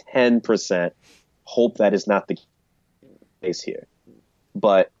 1,010% hope that is not the case here.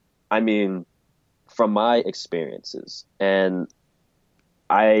 But I mean, from my experiences, and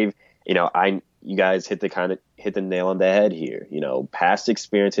you guys hit the nail on the head here. You know, past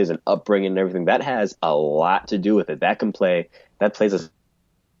experiences and upbringing and everything, that has a lot to do with it. That plays a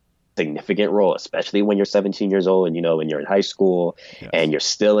significant role, especially when you're 17 years old and and you're in high school and you're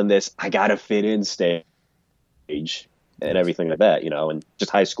still in this I gotta fit in stage and everything like that, and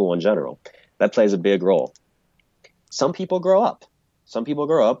just high school in general. That plays a big role. Some people grow up.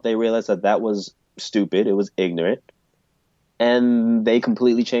 They realize that was stupid, it was ignorant, and they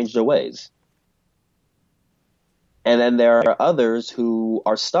completely change their ways. And then there are others who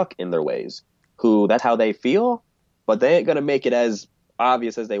are stuck in their ways, who that's how they feel, but they ain't going to make it as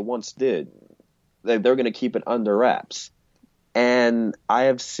obvious as they once did. They're going to keep it under wraps. And I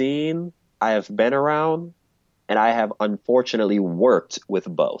have been around, and I have unfortunately worked with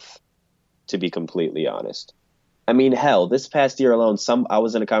both, to be completely honest. I mean, hell, this past year alone, I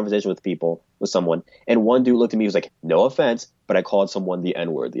was in a conversation with someone, and one dude looked at me, he was like, no offense, but I called someone the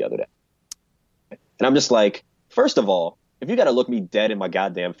N-word the other day. And I'm just like, first of all, if you got to look me dead in my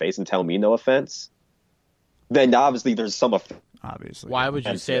goddamn face and tell me no offense, then obviously there's some offense. Obviously. Why would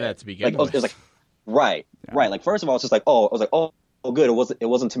you say that to begin with? It was like, right. Like, first of all, it's just like, I was like, oh, good. It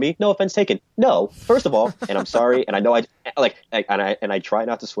wasn't to me. No offense taken. No, first of all, and I'm sorry. And I know I try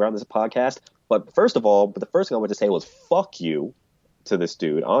not to swear on this podcast, but first of all, the first thing I wanted to say was fuck you to this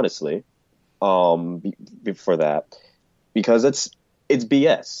dude, honestly, for that, because it's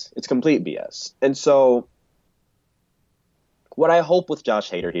BS. It's complete BS. And so what I hope with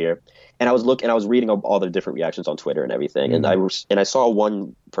Josh Hader here, and I was reading all the different reactions on Twitter and everything, and I saw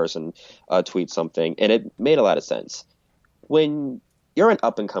one person tweet something, and it made a lot of sense. When you're an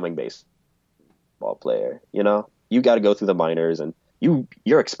up and coming baseball player, you got to go through the minors, and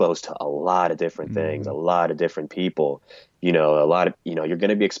you're exposed to a lot of different things, a lot of different people, you're going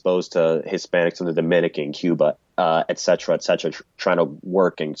to be exposed to Hispanics in the Dominican, Cuba, et cetera, trying to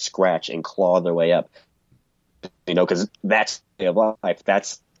work and scratch and claw their way up. Because that's their life.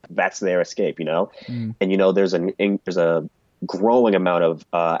 That's their escape. And there's a growing amount of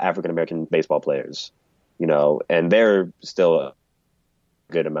African American baseball players. And they're still a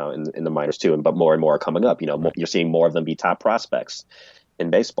good amount in the minors too. But more and more are coming up. You're seeing more of them be top prospects in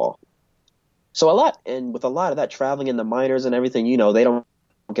baseball. So with a lot of that traveling in the minors and everything, they don't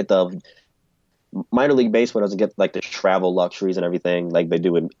get the minor league baseball doesn't get like the travel luxuries and everything like they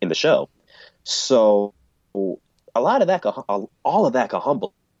do in the show. So a lot of that, all of that can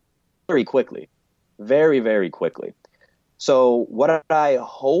humble very quickly, very, very quickly. So what I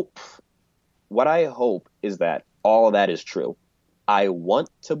hope is that all of that is true. I want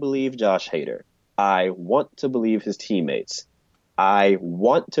to believe Josh Hader. I want to believe his teammates. I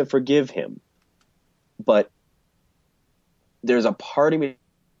want to forgive him. But there's a part of me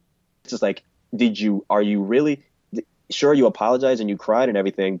that's just like, are you really, sure, you apologize and you cried and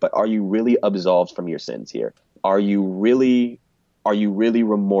everything, but are you really absolved from your sins here? Are you really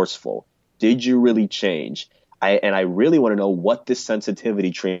remorseful? Did you really change? I really want to know what this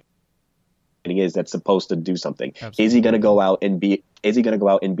sensitivity training is that's supposed to do something. Absolutely. Is he going to go out and be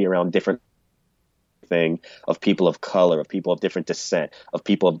around different thing of people of color, of people of different descent, of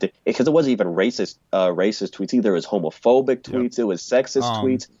people because it wasn't even racist tweets either. It was homophobic tweets. Yep. It was sexist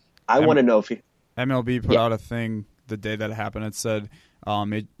tweets. I want to know if MLB put out a thing the day that it happened. It said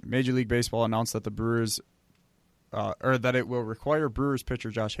Major League Baseball announced that the Brewers or that it will require Brewers pitcher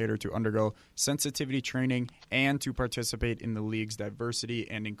Josh Hader to undergo sensitivity training and to participate in the league's diversity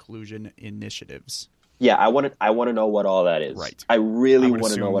and inclusion initiatives. Yeah, I want to know what all that is. Right. I really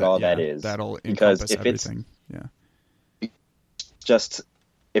want to know what all that is. That'll encompass everything.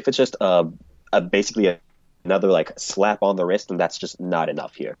 If it's just basically another like slap on the wrist, and that's just not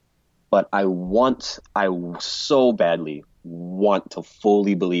enough here. But I so badly want to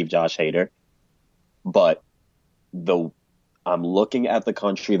fully believe Josh Hader, but I'm looking at the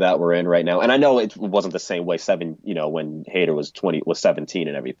country that we're in right now, and I know it wasn't the same way when Hader was 17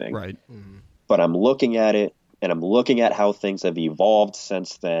 and everything. Right. Mm-hmm. But I'm looking at it, and I'm looking at how things have evolved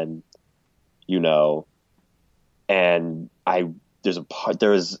since then, and there's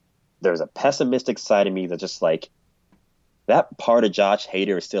a pessimistic side of me that just like that part of Josh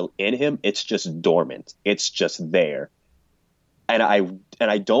Hader is still in him. It's just dormant. It's just there. And I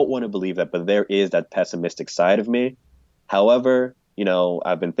don't want to believe that, but there is that pessimistic side of me. However,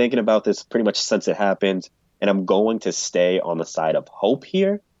 I've been thinking about this pretty much since it happened, and I'm going to stay on the side of hope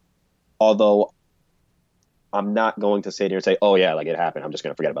here. Although I'm not going to sit here and say, oh yeah, like it happened, I'm just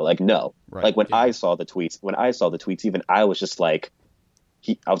going to forget about it. Like, no. Right. Like when I saw the tweets, even I was just like,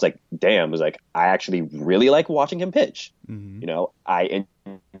 I was like, damn, it was like, I actually really like watching him pitch. Mm-hmm. I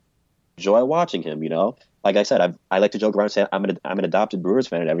enjoy watching him, Like I said, I like to joke around and say I'm an adopted Brewers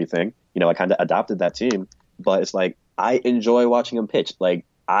fan and everything. I kind of adopted that team, but it's like I enjoy watching him pitch. Like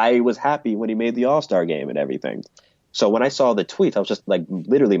I was happy when he made the All-Star game and everything. So when I saw the tweets, I was just like,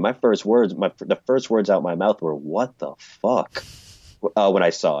 literally, the first words out my mouth were, "What the fuck?" When I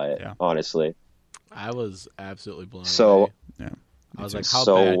saw it, honestly, I was absolutely blown away. Yeah, I was like, "How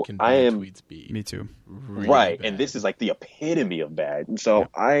bad can bad tweets be?" Me too. Really right, bad. And this is like the epitome of bad. And so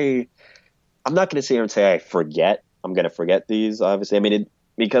I'm not going to sit here and say I forget. I'm going to forget these, obviously. When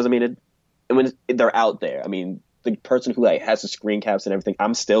they're out there. I mean, the person who like has the screen caps and everything,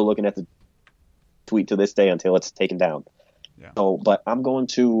 I'm still looking at the tweet to this day until it's taken down. Yeah. So, but I'm going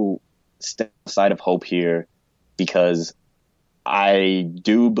to stay on the side of hope here because I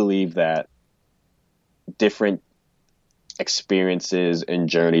do believe that different experiences and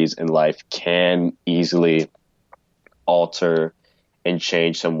journeys in life can easily alter and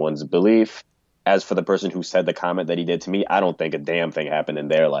change someone's belief. As for the person who said the comment that he did to me, I don't think a damn thing happened in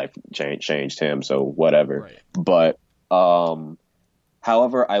their life changed him. So whatever. Right. But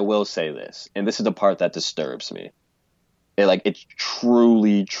however, I will say this, and this is the part that disturbs me. It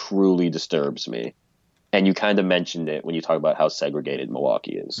truly, truly disturbs me. And you kind of mentioned it when you talk about how segregated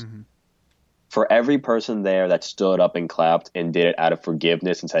Milwaukee is. Mm-hmm. For every person there that stood up and clapped and did it out of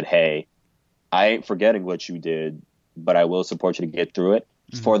forgiveness and said, hey, I ain't forgetting what you did, but I will support you to get through it.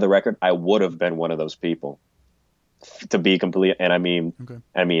 Mm-hmm. For the record, I would have been one of those people, to be complete. And I'm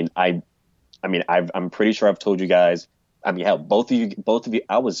pretty sure I've told you guys. I mean, hell, both of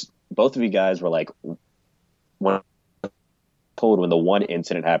you guys were like, when the one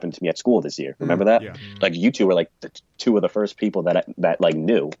incident happened to me at school this year. Remember that? Yeah. Like you two were like the two of the first people that like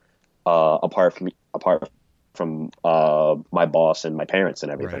knew, apart from my boss and my parents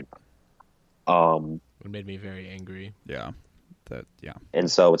and everything. Right. It made me very angry. Yeah.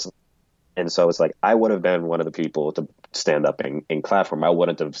 And so it's like I would have been one of the people to stand up and clap for him. I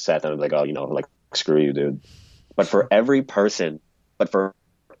wouldn't have sat there and like, oh, like screw you, dude. But for every person that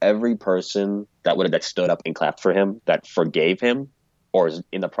stood up and clapped for him, that forgave him, or is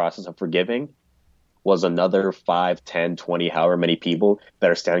in the process of forgiving, was another 5, 10, 20, however many people that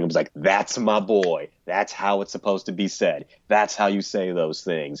are standing up was like, that's my boy. That's how it's supposed to be said. That's how you say those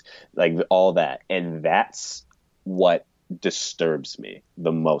things. Like all that. And that's what disturbs me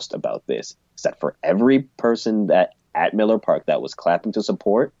the most about this, is that for every person that at Miller Park that was clapping to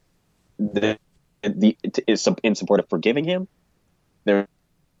support is in support of forgiving him, there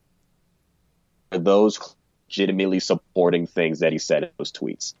are those legitimately supporting things that he said in those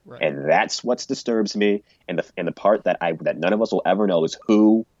tweets. Right. And that's what disturbs me. And the part that none of us will ever know is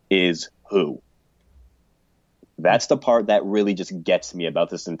who is who. That's the part that really just gets me about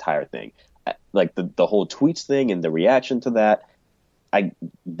this entire thing. Like the whole tweets thing and the reaction to that,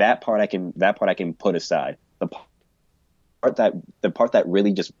 that part I can put aside. The part that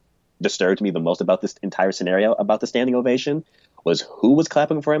really just disturbed me the most about this entire scenario, about the standing ovation, was who was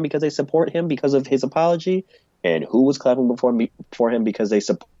clapping for him because they support him because of his apology, and who was clapping for him because they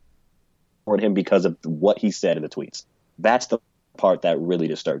support him because of what he said in the tweets. That's the part that really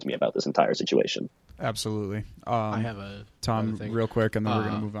disturbs me about this entire situation. Absolutely. I have a Tom, real quick, and then we're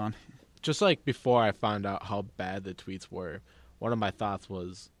going to move on. Just like before I found out how bad the tweets were, one of my thoughts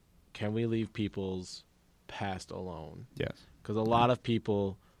was, can we leave people's past alone? Yes. Because a lot of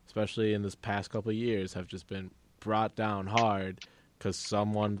people, especially in this past couple of years, have just been brought down hard because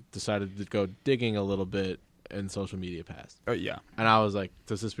someone decided to go digging a little bit in social media past. Yeah. And I was like,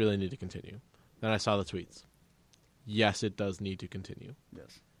 does this really need to continue? Then I saw the tweets. Yes, it does need to continue.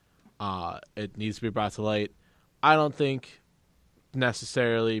 Yes. It needs to be brought to light. I don't think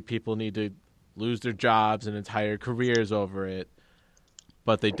necessarily people need to lose their jobs and entire careers over it,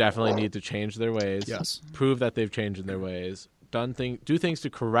 but they definitely need to change their ways. Yes. Prove that they've changed in their ways. Do things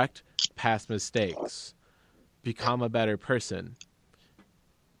to correct past mistakes. Become a better person.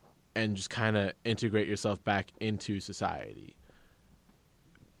 And just kind of integrate yourself back into society.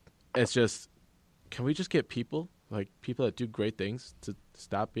 It's just, can we just get people that do great things to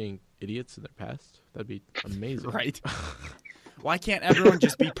stop being idiots in their past? That'd be amazing. Right. Why can't everyone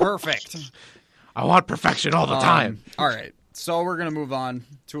just be perfect? I want perfection all the time. All right. So we're going to move on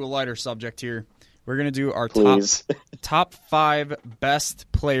to a lighter subject here. We're going to do our top 5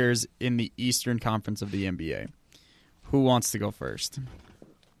 best players in the Eastern Conference of the NBA. Who wants to go first?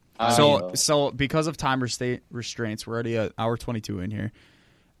 So because of time restraints, we're already at hour 22 in here.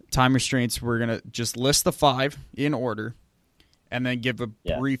 Time restraints, we're going to just list the 5 in order and then give a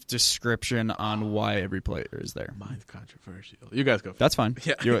brief description on why every player is there. Mine's controversial. You guys go first. That's fine.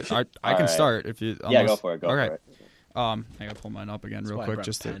 Yeah. I can start if you. Yeah, go for it. Go for it. I gotta pull mine up again real quick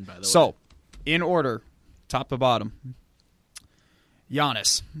just to. By the So, in order, top to bottom: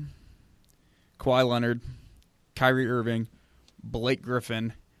 Giannis, Kawhi Leonard, Kyrie Irving, Blake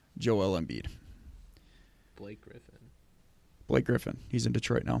Griffin, Joel Embiid. Blake Griffin. He's in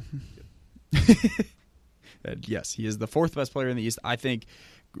Detroit now. Yes, he is the 4th best player in the East. I think,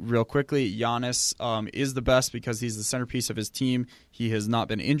 real quickly, Giannis is the best because he's the centerpiece of his team. He has not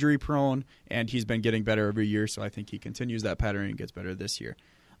been injury-prone, and he's been getting better every year, so I think he continues that pattern and gets better this year.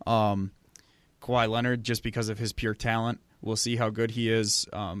 Kawhi Leonard, just because of his pure talent, we'll see how good he is.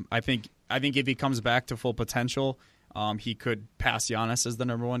 I think if he comes back to full potential, he could pass Giannis as the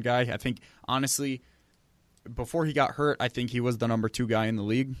number 1 guy. I think, honestly, before he got hurt, I think he was the number 2 guy in the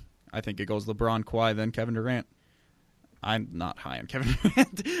league. I think it goes LeBron, Kawhi, then Kevin Durant. I'm not high on Kevin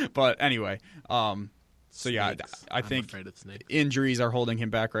Durant, but anyway, So yeah, Snakes. I I'm think afraid of snakes. injuries are holding him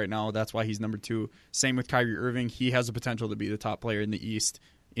back right now. That's why he's number 2. Same with Kyrie Irving. He has the potential to be the top player in the East.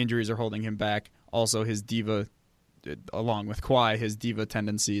 Injuries are holding him back. Also, his diva, along with Kawhi, his diva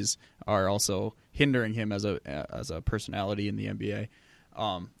tendencies are also hindering him as a personality in the NBA.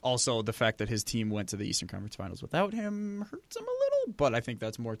 Also, the fact that his team went to the Eastern Conference Finals without him hurts him a little, but I think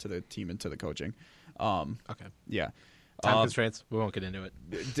that's more to the team and to the coaching. Okay. Yeah. Time constraints. We won't get into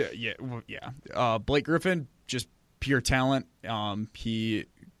it. Blake Griffin, just pure talent. He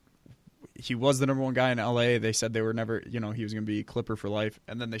was the number 1 guy in LA. They said they were never, he was going to be Clipper for life,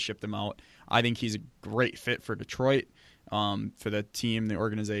 and then they shipped him out. I think he's a great fit for Detroit, for the team, the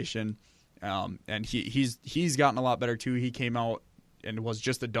organization, and he's gotten a lot better too. He came out and was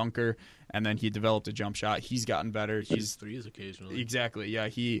just a dunker, and then he developed a jump shot. He's gotten better. He's threes occasionally. Exactly. Yeah.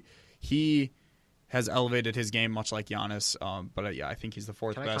 He has elevated his game much like Giannis. But I think he's the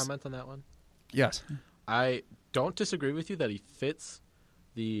 4th Can best. I comment on that one? Yes. I don't disagree with you that he fits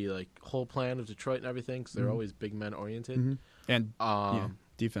the whole plan of Detroit and everything because they're always big men oriented. Mm-hmm. And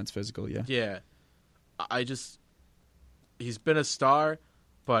defense, physical. Yeah. Yeah. He's been a star,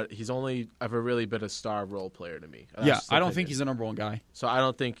 but he's only ever really been a star role player to me. I don't think he's the number 1 guy. So I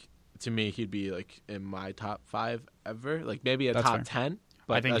don't think, to me, he'd be in my top 5 ever. Maybe a That's top fair. 10.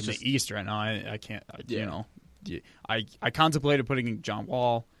 But I think in the East right now, I can't. I contemplated putting in John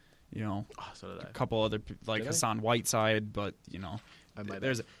Wall. so did I. A couple other like Did I? Hassan Whiteside, but I might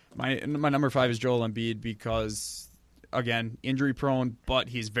there's my number 5 is Joel Embiid because again injury prone, but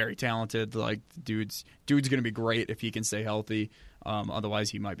he's very talented. Like dude's gonna be great if he can stay healthy. Otherwise,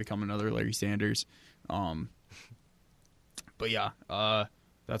 he might become another Larry Sanders. But yeah,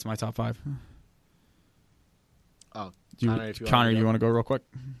 that's my top 5. Oh, Connor, you want to go real quick?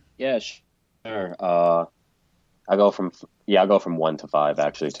 Yeah, sure. I'll go from 1 to 5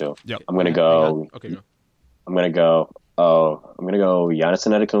 actually too. Yep. I'm gonna go. Okay, go. I'm gonna go Giannis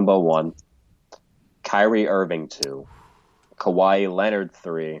Antetokounmpo 1, Kyrie Irving 2, Kawhi Leonard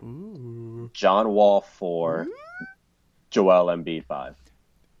 3, John Wall 4, Joel Embiid 5.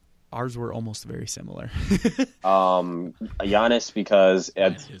 Ours were almost very similar. Giannis because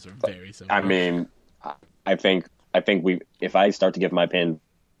His are very similar. I mean, I think if I start to give my opinion,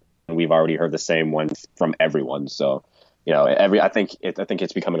 we've already heard the same ones from everyone. So, I think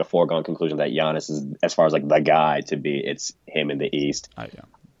it's becoming a foregone conclusion that Giannis is, as far as the guy to be, it's him in the East. I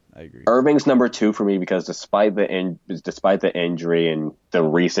agree. Irving's number 2 for me because despite the injury and the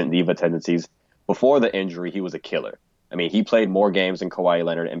recent diva tendencies, before the injury he was a killer. I mean, he played more games than Kawhi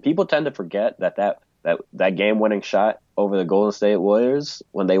Leonard, and people tend to forget that game-winning shot over the Golden State Warriors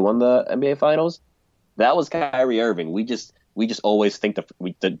when they won the NBA Finals. That was Kyrie Irving. We just always think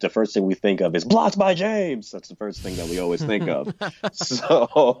the first thing we think of is blocked by James. That's the first thing that we always think of.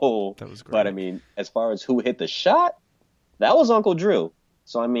 So, that was great. But I mean, as far as who hit the shot, that was Uncle Drew.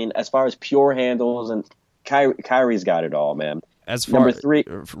 So I mean, as far as pure handles and Kyrie's got it all, man. As far number 3,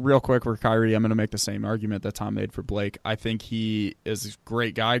 real quick for Kyrie, I'm going to make the same argument that Tom made for Blake. I think he is a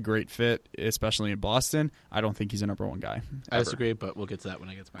great guy, great fit, especially in Boston. I don't think he's a number 1 guy. I disagree, but we'll get to that when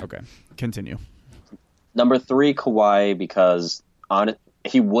I get back. Okay, continue. Number 3, Kawhi, because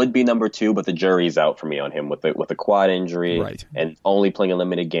he would be number 2, but the jury's out for me on him with the quad injury and only playing in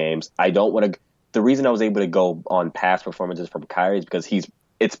limited games. I don't want to. The reason I was able to go on past performances from Kyrie is because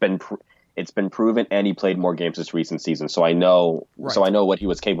it's been proven, and he played more games this recent season. So I know what he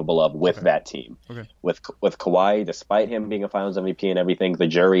was capable of with that team. Okay. With Kawhi, despite him being a Finals MVP and everything, the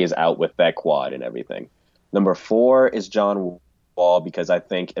jury is out with that quad and everything. Number 4 is John Wall because I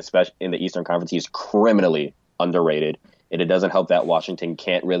think, especially in the Eastern Conference, he's criminally underrated, and it doesn't help that Washington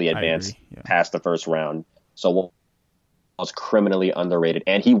can't really advance past the first round. So Wall's criminally underrated,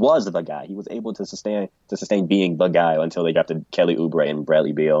 and he was the guy. He was able to sustain being the guy until they drafted Kelly Oubre and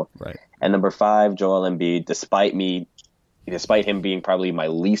Bradley Beal. Right. And number 5, Joel Embiid, despite him being probably my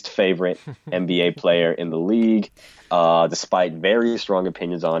least favorite NBA player in the league, despite very strong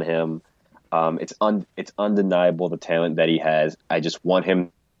opinions on him, it's undeniable the talent that he has. I just want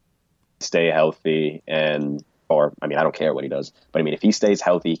him to stay healthy, I don't care what he does, but I mean, if he stays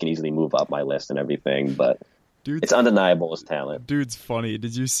healthy, he can easily move up my list and everything. But it's undeniable his talent. Dude's funny.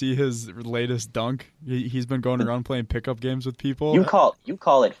 Did you see his latest dunk? He's been going around playing pickup games with people. You call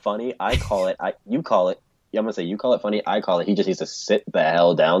it funny. I call it. You call it. Yeah, I'm gonna say you call it funny. I call it. He just needs to sit the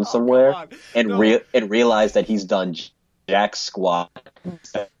hell down somewhere and realize that he's done jack squat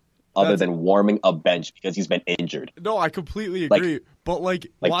other than warming a bench because he's been injured. No, I completely agree. But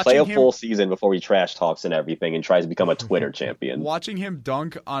play a full season before he trash talks and everything and tries to become a Twitter champion. Watching him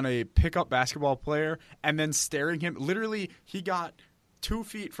dunk on a pickup basketball player and then staring him, literally, he got 2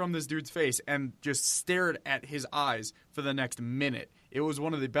 feet from this dude's face and just stared at his eyes for the next minute. It was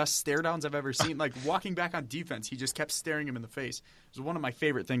one of the best stare downs I've ever seen. Like, walking back on defense, he just kept staring him in the face. It was one of my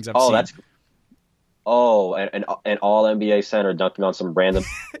favorite things I've seen. And all NBA center dunking on some random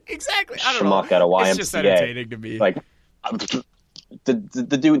exactly. I don't know. schmuck at a YMCA. It's just entertaining to me. Like,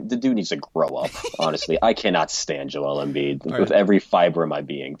 the dude needs to grow up. Honestly, I cannot stand Joel Embiid with every fiber of my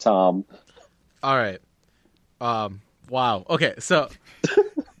being. Tom. All right. Wow. Okay, so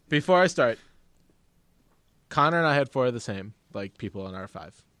before I start, Connor and I had 4 of the same, like people in our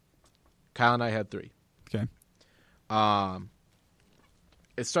 5. Kyle and I had 3. Okay.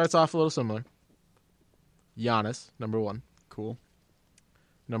 It starts off a little similar. Giannis, number 1. Cool.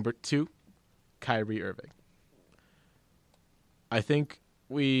 Number 2, Kyrie Irving. I think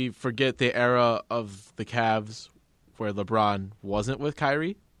we forget the era of the Cavs where LeBron wasn't with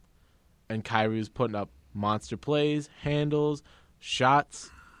Kyrie, and Kyrie was putting up monster plays, handles,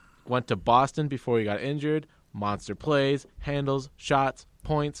 shots. Went to Boston before he got injured. Monster plays, handles, shots,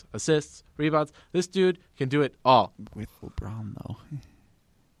 points, assists, rebounds. This dude can do it all. With LeBron, though.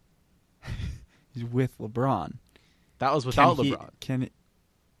 He's with LeBron. That was without LeBron.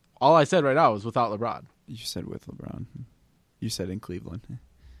 All I said right now was without LeBron. You said with LeBron. You said in Cleveland.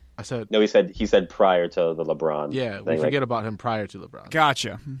 I said No, he said prior to the LeBron. Yeah, thing, we forget about him prior to LeBron.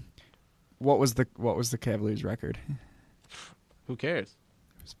 Gotcha. What was the Cavaliers' record? Who cares?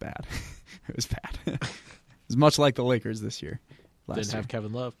 It was bad. It was bad. It was much like the Lakers this year. Didn't have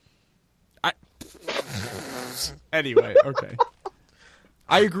Kevin Love. Anyway, okay.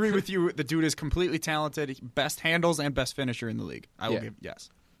 I agree with you. The dude is completely talented. Best handles and best finisher in the league. I will give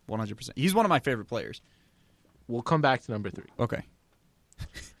 100%. He's one of my favorite players. We'll come back to number 3. Okay.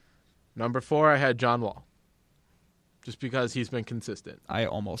 Number 4, I had John Wall. Just because he's been consistent. I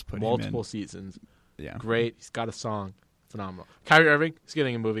almost put him in. Multiple seasons. Yeah. Great. He's got a song. Phenomenal. Kyrie Irving, he's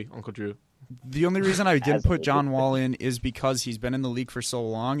getting a movie. Uncle Drew. The only reason I didn't put John Wall in is because he's been in the league for so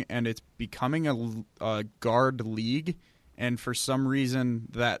long, and it's becoming a guard league, and for some reason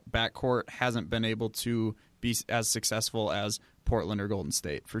that backcourt hasn't been able to be as successful as Portland or Golden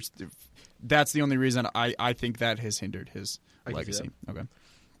State. That's the only reason I think that has hindered his legacy. Okay.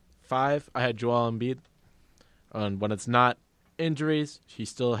 5, I had Joel Embiid. And when it's not injuries, he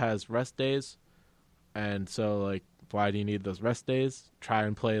still has rest days. And so, like, why do you need those rest days? Try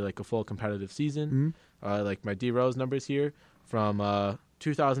and play, like, a full competitive season. Mm-hmm. Like my D-Rose numbers here. From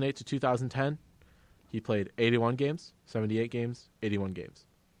 2008 to 2010, he played 81 games, 78 games, 81 games.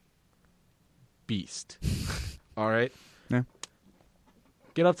 Beast. All right? Yeah.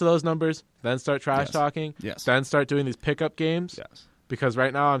 Get up to those numbers, then start trash talking. Yes. Then start doing these pickup games. Yes. Because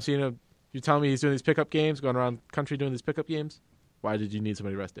right now I'm seeing him. You telling me he's doing these pickup games, going around the country doing these pickup games? Why did you need so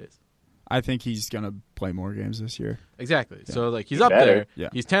many rest days? I think he's going to play more games this year. Exactly. Yeah. So, like, he's up there. Yeah.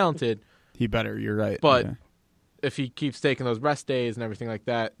 He's talented. He better. You're right. But if he keeps taking those rest days and everything like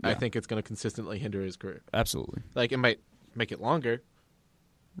that, Yeah. I think it's going to consistently hinder his career. Absolutely. Like, it might make it longer,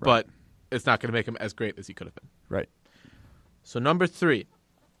 but it's not going to make him as great as he could have been. Right. So, number 3.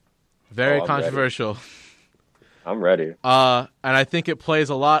 Very I'm controversial. I'm ready. And I think it plays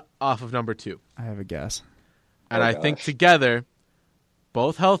a lot off of number 2. I have a guess. And I think together,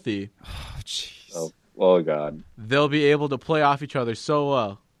 both healthy, Oh, jeez. Oh, God. they'll be able to play off each other so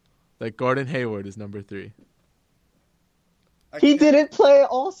well that Gordon Hayward is number 3. He didn't play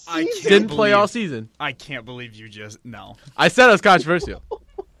all season. Didn't play all season. I can't believe you just no. I said it was controversial.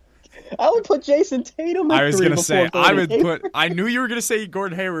 I would put Jason Tatum at I was 3 gonna say before I would Gordon put. Hayward. I knew you were gonna say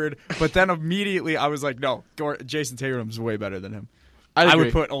Gordon Hayward, but then immediately I was like, no, Jason Tatum's way better than him. I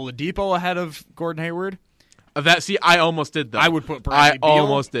would put Oladipo ahead of Gordon Hayward. I almost did that. I would put Bradley Beal.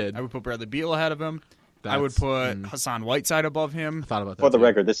 almost did. I would put Bradley Beal ahead of him. I would put Hassan Whiteside above him. I thought about that. For the too.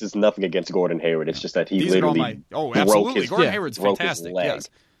 record, this is nothing against Gordon Hayward. It's just that he These are all literally my. Oh, broke absolutely. his, Gordon Hayward's broke fantastic. his leg.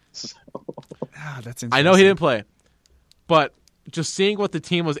 Yes. That's I know he didn't play, but just seeing what the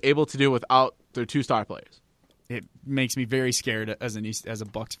team was able to do without their 2 star players. It makes me very scared as a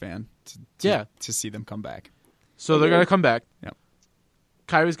Bucks fan. To see them come back. So they're going to come back. Yep.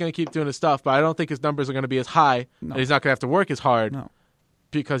 Kyrie's going to keep doing his stuff, but I don't think his numbers are going to be as high, No. and he's not going to have to work as hard No.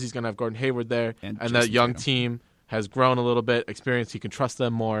 because he's going to have Gordon Hayward there, and that Jason young Tatum. team has grown a little bit, experience. He can trust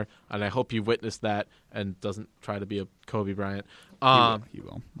them more, and I hope he witnessed that and doesn't try to be a Kobe Bryant. He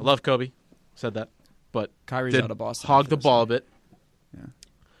will. I love Kobe. Said that. But Kyrie's did out of Boston. hog after the this. ball a bit. Yeah.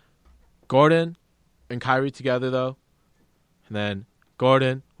 Gordon and Kyrie together, though. And then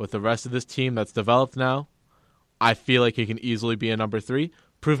Gordon with the rest of this team that's developed now. I feel like he can easily be a number 3.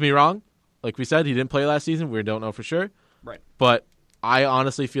 Prove me wrong. Like we said, he didn't play last season. We don't know for sure. Right. But I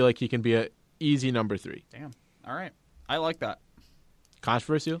honestly feel like he can be an easy number 3. Damn. All right. I like that.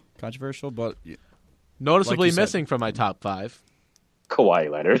 Controversial, but Noticeably Like you said. missing from my top 5, Kawhi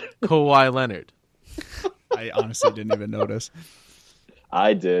Leonard. Kawhi Leonard. I honestly didn't even notice.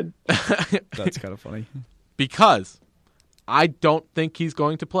 I did. That's kind of funny. Because I don't think he's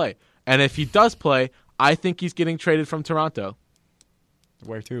going to play. And if he does play, I think he's getting traded from Toronto.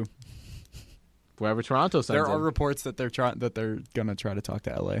 Where to? Wherever Toronto sends There are him. reports that they're gonna try to talk to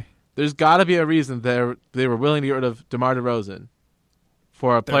LA. There's got to be a reason they were willing to get rid of DeMar DeRozan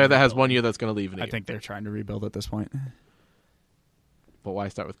for a player that has 1 year that's going to leave in a I year. think they're trying to rebuild at this point. But why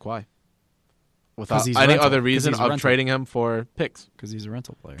start with Kawhi? Without he's any rental. other 'Cause reason he's of rental. trading him for picks. Because he's a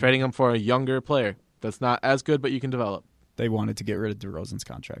rental player. Trading him for a younger player that's not as good, but you can develop. They wanted to get rid of DeRozan's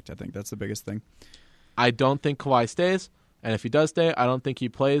contract. I think that's the biggest thing. I don't think Kawhi stays, and if he does stay, I don't think he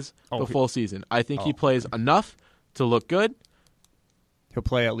plays Oh, the he- full season. I think he Oh, plays enough to look good. He'll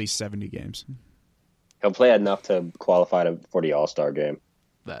play at least 70 games. He'll play enough to qualify for the All-Star game.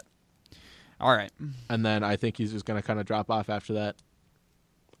 That, All right. and then I think he's just going to kind of drop off after that.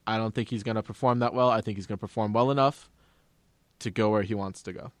 I don't think he's going to perform that well. I think he's going to perform well enough to go where he wants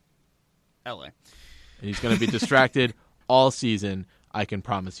to go. LA. And he's going to be distracted all season. I can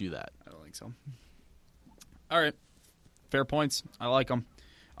promise you that. I don't think so. All right. Fair points. I like them.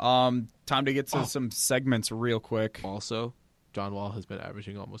 Time to get to some segments real quick. Also, John Wall has been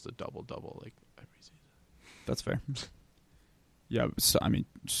averaging almost a double-double like every season. That's fair. Yeah, so, I mean,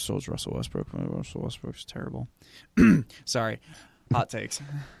 so is Russell Westbrook. Russell Westbrook's terrible. Sorry. Hot takes.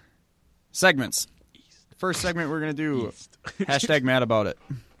 Segments. First segment we're going to do, hashtag mad about it.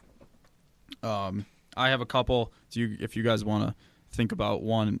 I have a couple. If you guys want to think about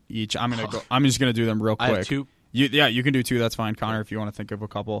one each, I'm just going to do them real quick. I have 2. You can do 2. That's fine, Connor. If you want to think of a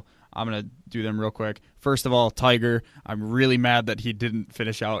couple, I'm going to do them real quick. First of all, Tiger. I'm really mad that he didn't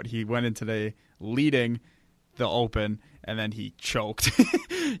finish out. He went in today leading the Open, and then he choked.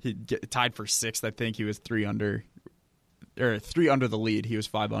 He tied for 6th. I think he was 3 under the lead. He was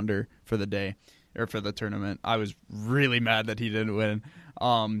 5 under for the day or for the tournament. I was really mad that he didn't win.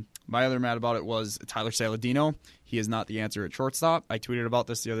 My other mad about it was Tyler Saladino. He is not the answer at shortstop. I tweeted about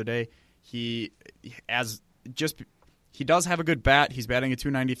this the other day. He does have a good bat. He's batting a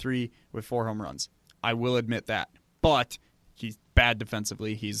 .293 with 4 home runs. I will admit that. But he's bad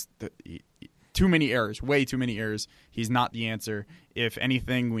defensively. Too many errors, way too many errors. He's not the answer. If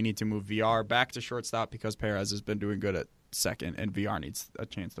anything, we need to move VR back to shortstop because Perez has been doing good at second, and VR needs a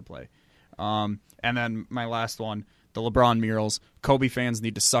chance to play. And then my last one, the LeBron murals. Kobe fans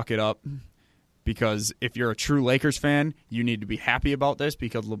need to suck it up because if you're a true Lakers fan, you need to be happy about this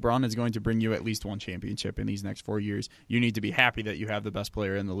because LeBron is going to bring you at least one championship in these next 4 years. You need to be happy that you have the best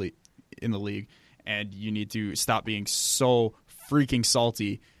player in the league, and you need to stop being so freaking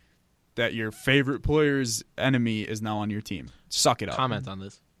salty that your favorite player's enemy is now on your team. Suck it up. Comment on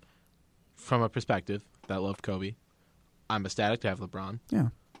this. From a perspective that loved Kobe, I'm ecstatic to have LeBron. Yeah.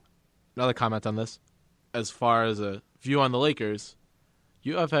 Another comment on this. As far as a view on the Lakers,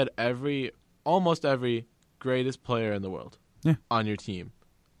 you have had almost every greatest player in the world on your team,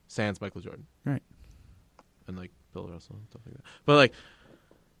 sans Michael Jordan. Right. And, Bill Russell and stuff like that. But,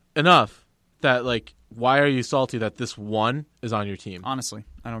 enough that, why are you salty that this one is on your team? Honestly,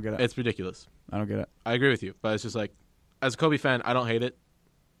 I don't get it. It's ridiculous. I don't get it. I agree with you, but it's just as a Kobe fan, I don't hate it.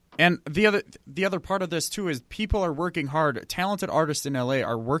 And the other part of this too is people are working hard. Talented artists in LA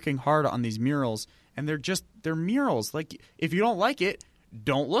are working hard on these murals, and they're murals. If you don't like it,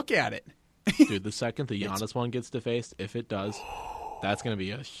 don't look at it. Dude, the second the Giannis one gets defaced, if it does, that's going to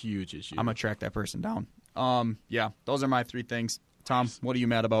be a huge issue. I'm gonna track that person down. Yeah, those are my 3 things. Tom, what are you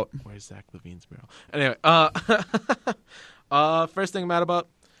mad about? Where's Zach Levine's mural? Anyway, first thing I'm mad about,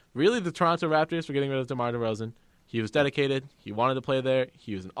 really the Toronto Raptors for getting rid of DeMar DeRozan. He was dedicated. He wanted to play there.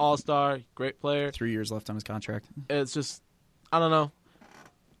 He was an all-star, great player. 3 years left on his contract. It's just, I don't know.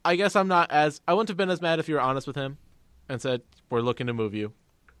 I guess I wouldn't have been as mad if you were honest with him and said, we're looking to move you,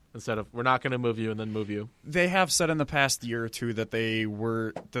 instead of, we're not going to move you and then move you. They have said in the past year or two that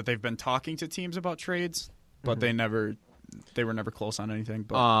they've been talking to teams about trades, but they were never close on anything.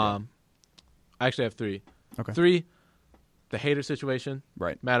 But I actually have 3. Okay. 3, the hater situation.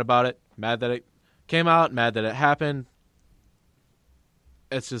 Right. Mad about it. Mad that it came out. Mad that it happened.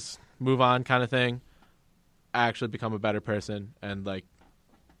 It's just move on kind of thing. I actually become a better person, and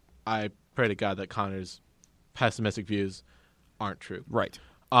I pray to God that Connor's pessimistic views aren't true. Right.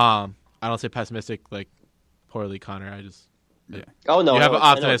 I don't say pessimistic poorly, Connor. I just Oh no, you have an I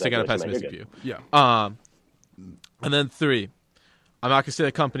know optimistic and a exactly what you pessimistic mean. view. Yeah. And then 3, I'm not gonna say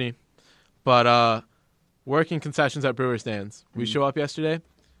the company, but working concessions at brewer stands. We show up yesterday.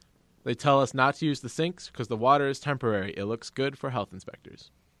 They tell us not to use the sinks because the water is temporary. It looks good for health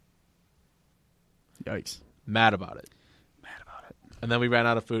inspectors. Yikes. Mad about it. And then we ran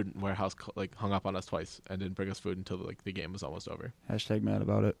out of food, and warehouse hung up on us twice and didn't bring us food until the game was almost over. Hashtag mad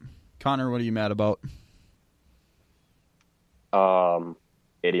about it. Connor, what are you mad about?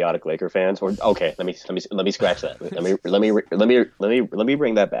 Idiotic Laker fans. Or okay, let me scratch that. Let me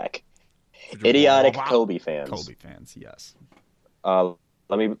bring that back. Idiotic Kobe fans. Kobe fans, yes. Let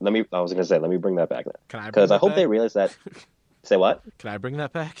me. I was gonna say, let me bring that back then. Can I? Because I hope they realize that. Say what? Can I bring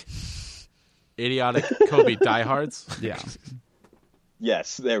that back? Idiotic Kobe diehards. Yeah.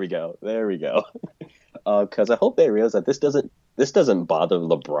 Yes, there we go. Because I hope they realize that this doesn't bother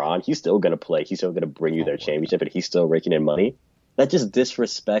LeBron. He's still gonna play. He's still gonna bring you their championship, and he's still raking in money. That just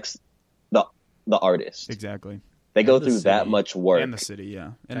disrespects the artist. Exactly. They go through that much work. And the city,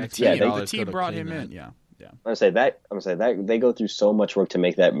 yeah. And the team brought him in, yeah. I'm gonna say that they go through so much work to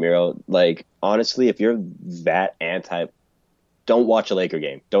make that mural. Like, honestly, if you're that anti, don't watch a Laker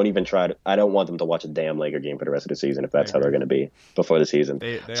game. Don't even try to. I don't want them to watch a damn Laker game for the rest of the season if that's how they're going to be before the season.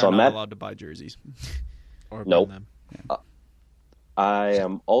 They are not allowed to buy jerseys. Or nope. them. Yeah. I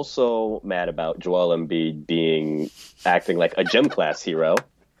am also mad about Joel Embiid acting like a gym class hero.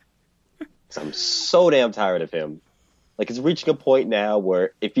 'Cause I'm so damn tired of him. Like, it's reaching a point now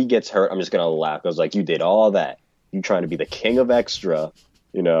where if he gets hurt, I'm just going to laugh. I was like, you did all that. You trying to be the king of extra,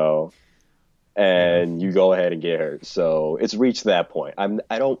 and you go ahead and get hurt. So it's reached that point. I'm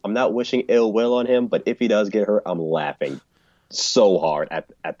not wishing ill will on him, but if he does get hurt, I'm laughing so hard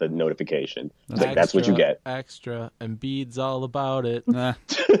at the notification. That's what you get. Extra. Embiid's all about it. Nah.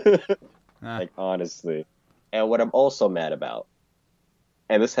 Like, honestly. And what I'm also mad about,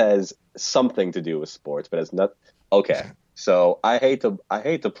 and this has something to do with sports, but it's not. Okay, so I hate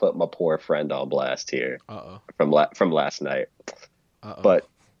to put my poor friend on blast here. From last night. But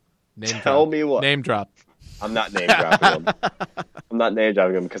tell me what. Name drop. I'm not name dropping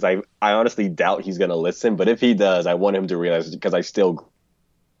him. Because I honestly doubt he's gonna listen. But if he does, I want him to realize, because I still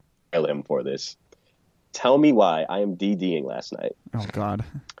kill him for this. Tell me why I am DDing last night. Oh God.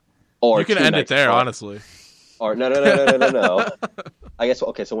 Or you can end it there, honestly. Or no. I guess,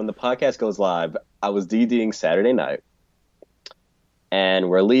 okay, so when the podcast goes live, I was DDing Saturday night, and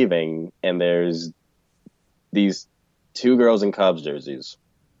we're leaving, and there's these two girls in Cubs jerseys.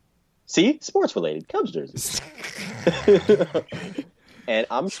 See? Sports related. Cubs jerseys. And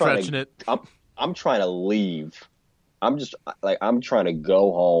I'm trying to leave. I'm trying to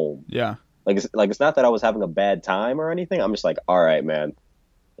go home. Yeah. It's not that I was having a bad time or anything. I'm just like, all right, man.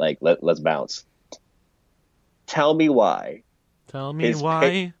 Like, let's bounce. Tell me why. Tell me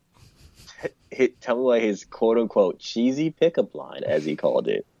why his quote-unquote cheesy pickup line, as he called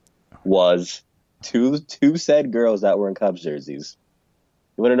it, was two said girls that were in Cubs jerseys.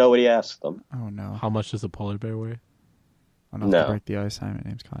 You want to know what he asked them? Oh, no. How much does a polar bear weigh? Enough to break the ice. Hi, my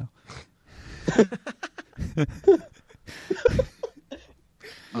name's Kyle. You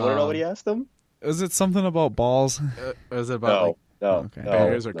want to know what he asked them? Is it something about balls? Is it about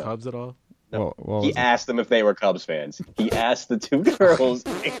bears or Cubs at all? No. He asked them if they were Cubs fans. He asked the two girls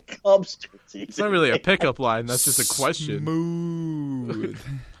in Cubs jerseys. It's not really a pickup line. That's just a question. Smooth.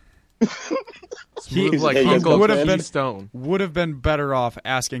 Smooth like Uncle Stone. Would have been better off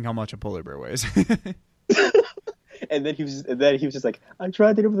asking how much a polar bear weighs. And then he was just like, I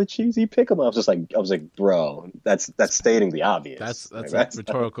tried to do with a cheesy pickup. I was like, bro, that's stating the obvious. That's a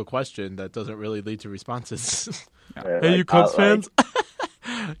rhetorical question that doesn't really lead to responses. Hey, you Cubs fans?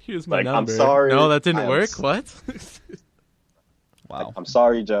 Here's my number. I'm sorry. No, that didn't work. What? Wow. I'm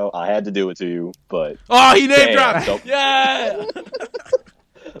sorry, Joe. I had to do it to you, but he name dropped. Yeah.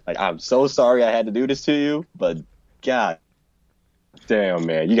 I'm so sorry I had to do this to you, but God damn,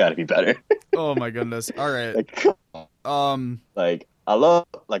 man, you got to be better. Oh my goodness. All right. I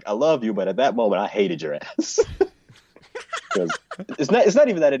love you, but at that moment I hated your ass. Because it's not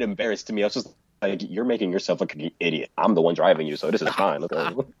even that it embarrassed me. I was just like, you're making yourself look like an idiot. I'm the one driving you, so this is fine. Look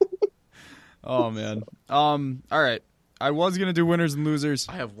at Oh man. All right. I was gonna do winners and losers.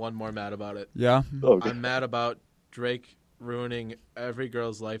 I have one more mad about it. Yeah. Okay. I'm mad about Drake ruining every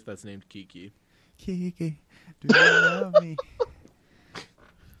girl's life that's named Kiki. Kiki, do you love me?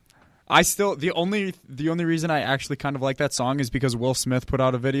 The only reason I actually kind of like that song is because Will Smith put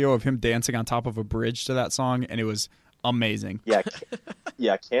out a video of him dancing on top of a bridge to that song, and it was amazing.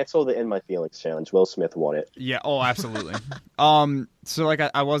 Yeah, cancel the In My Feelings challenge. Will Smith won it. Yeah, absolutely. So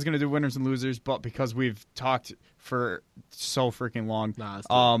I was gonna do winners and losers, but because we've talked for so freaking long,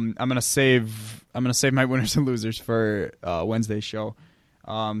 I'm gonna save my winners and losers for Wednesday's show.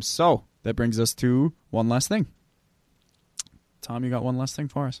 So that brings us to one last thing. Tom, you got one last thing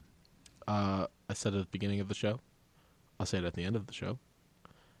for us? I said it at the beginning of the show. I'll say it at the end of the show.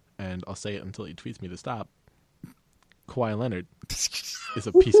 And I'll say it until he tweets me to stop. Kawhi Leonard is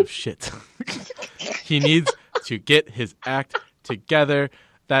a piece of shit. He needs to get his act together.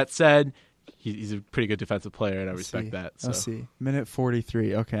 That said, he's a pretty good defensive player, and I respect that. So. Let's see. Minute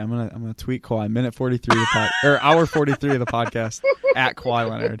 43. Okay, I'm gonna tweet Kawhi. Minute 43 of the or hour 43 of the podcast at Kawhi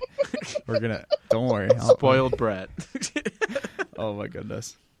Leonard. We're gonna. Don't worry. Spoiled brat. Oh my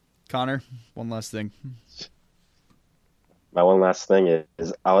goodness. Connor, one last thing. My one last thing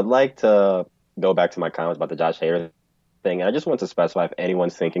is I would like to go back to my comments about the Josh Hader thing. And I just want to specify, if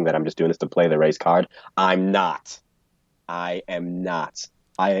anyone's thinking that I'm just doing this to play the race card, I'm not. I am not.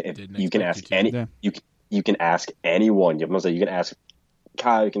 You can ask you can ask anyone. You can ask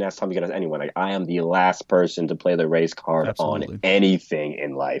Kyle, you can ask Tom, you can ask anyone. Like, I am the last person to play the race card Absolutely. on anything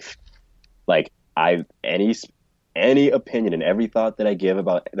in life. Like, any opinion and every thought that I give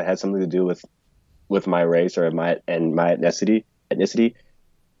about that has something to do with my race or my ethnicity,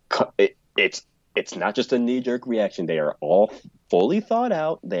 it's not just a knee-jerk reaction. They are all fully thought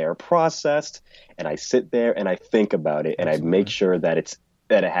out. They are processed, and I sit there and I think about it, and I make sure that it's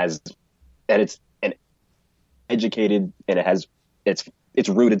an educated, and it's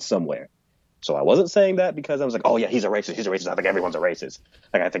rooted somewhere. So I wasn't saying that because I was like, oh yeah, he's a racist. I think everyone's a racist.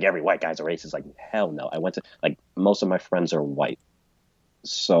 Like, I think every white guy's a racist. Like, hell no. Most of my friends are white.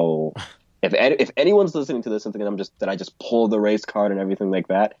 So if anyone's listening to this and thinking that I just pull the race card and everything like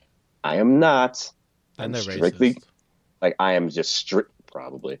that, I am not. And they're strictly racist. like, I am just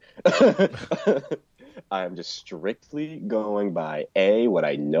probably. I am just strictly going by what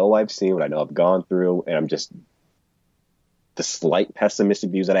I know I've seen, what I know I've gone through, and I'm just the slight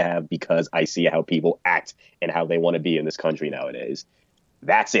pessimistic views that I have because I see how people act and how they want to be in this country nowadays.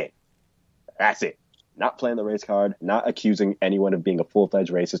 That's it. Not playing the race card, not accusing anyone of being a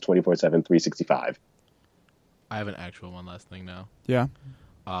full-fledged racist 24/7, 365. I have an actual one last thing now. Yeah.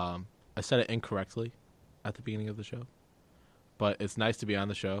 I said it incorrectly at the beginning of the show, but it's nice to be on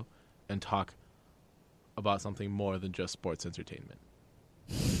the show and talk about something more than just sports entertainment.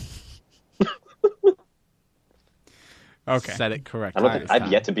 Okay. Said it correctly.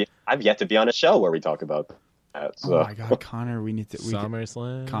 I've yet to be on a show where we talk about that. So. Oh my God, Connor, we need to.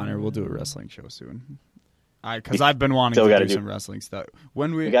 SummerSlam. Connor, we'll do a wrestling show soon. Because I've been wanting to do some wrestling stuff.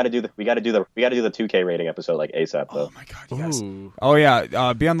 When we got to do the 2K rating episode like ASAP though. Oh my God, yes. Ooh. Oh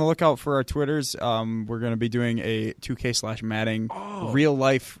yeah, be on the lookout for our Twitters. We're gonna be doing a 2K/Madden real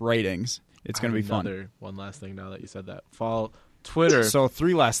life ratings. It's gonna be fun. One last thing now that you said that. Follow Twitter. So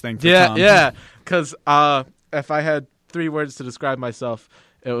 3 last thing for yeah, Tom. Yeah. Because if I had 3 words to describe myself,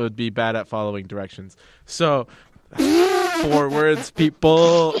 it would be bad at following directions. So 4 words,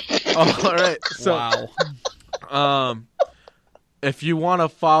 people. Oh, all right. So, wow. If you want to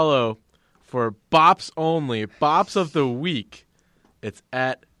follow for bops only, bops of the week, it's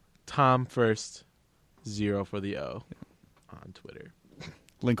at TomFirst0 for the O on Twitter.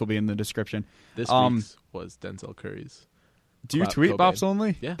 Link will be in the description. This week's was Denzel Curry's. Do you tweet bops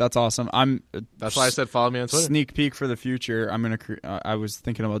only? Yeah, that's awesome. That's why I said follow me on Twitter. Sneak peek for the future. I'm gonna. I was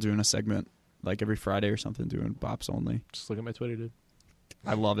thinking about doing a segment like every Friday or something, doing bops only. Just look at my Twitter, dude.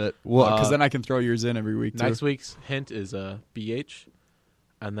 I love it. Well, because then I can throw yours in every week too. Next week's hint is BH,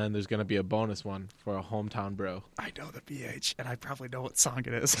 and then there's gonna be a bonus one for a hometown bro. I know the BH, and I probably know what song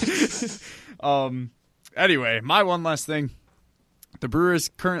it is. Anyway, my one last thing. The Brewers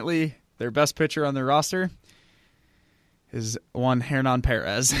currently, their best pitcher on their roster is one Hernan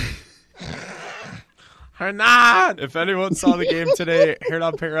Perez. Hernan! If anyone saw the game today,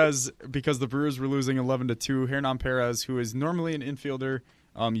 Hernan Perez, because the Brewers were losing 11-2, Hernan Perez, who is normally an infielder,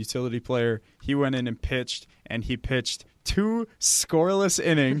 utility player, he went in and pitched 2 scoreless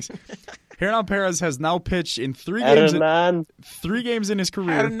innings. Hernan Perez has now pitched in 3 games in his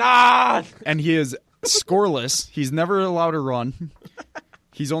career, Hernan! and he is scoreless. He's never allowed a run.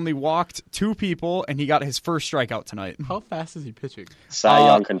 He's only walked 2 people, and he got his first strikeout tonight. How fast is he pitching? Cy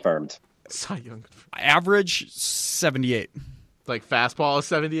Young confirmed. Cy Young. Average 78. Like fastball is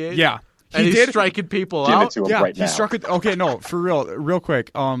 78? Yeah. And he's striking people Give out? it to him right now. He struck it. Okay, no, for real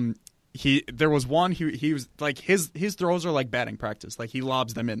quick. There was one. He was like his throws are like batting practice. Like he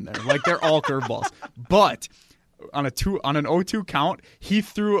lobs them in there. Like they're all curveballs. But on an 0-2 count, he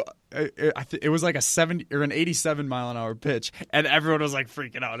threw. It was like a 70 or an 87 mile an hour pitch, and everyone was like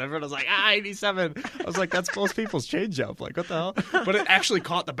freaking out. Everyone was like, 87. I was like, that's most people's changeup. Like, what the hell? But it actually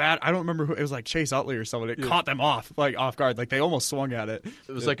caught the bat. I don't remember who. It was like Chase Utley or someone. It caught them off guard. Like they almost swung at it.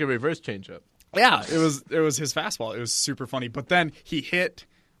 It was like a reverse changeup. Yeah, it was his fastball. It was super funny. But then he hit.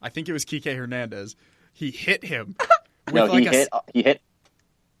 I think it was Kike Hernandez. He hit him. No, he hit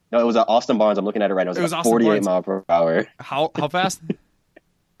No, it was Austin Barnes. I'm looking at it right now. It was Austin 48 Barnes. mile per hour. How fast?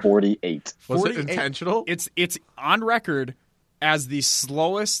 48. Was 48. it intentional? It's on record as the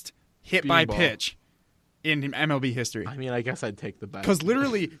slowest hit by Beanball. pitch in MLB history. I mean, I guess I'd take the bet. Because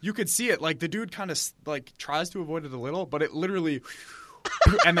literally, you could see it. Like the dude kind of like tries to avoid it a little, but it literally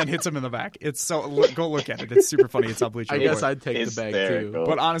and then hits him in the back. It's so go look at it. It's super funny. It's on Bleacher I Report. guess I'd take the bag too. Hysterical.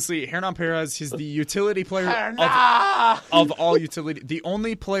 But honestly, Hernan Perez, he's the utility player of all utility. The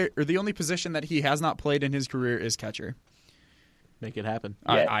only position that he has not played in his career is catcher. Make it happen.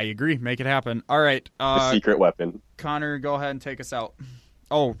 Yeah. I agree. Make it happen. All right, The secret weapon. Connor, go ahead and take us out.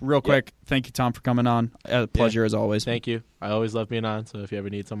 Oh, real quick, thank you, Tom, for coming on. A pleasure as always. Thank you. I always love being on, so if you ever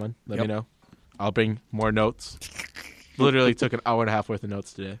need someone, let Yep. me know. I'll bring more notes. Literally took an hour and a half worth of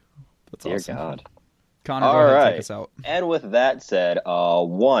notes today. That's Dear awesome. God. Connor, All go ahead and right. take us out. And with that said,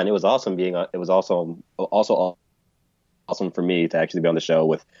 one, it was awesome being on. It was also awesome for me to actually be on the show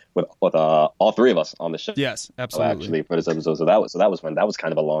with all three of us on the show. Yes, absolutely. Actually, for this episode, so that was fun. That was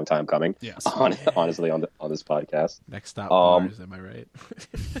kind of a long time coming. Yes. Honestly, on this podcast. Next stop, Um, bars, am I right?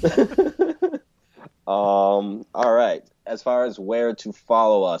 All right. As far as where to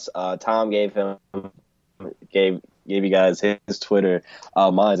follow us, Tom gave you guys his Twitter.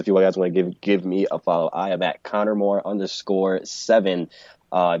 Mine, if you guys want to give me a follow, I am at ConnorMoore_7.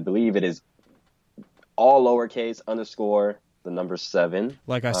 I believe it is all lowercase _ the number 7.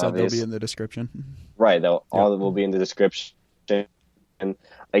 Like I said, they'll be in the description. Right. All will be in the description. And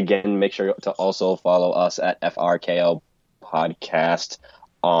again, make sure to also follow us at FRKO Podcast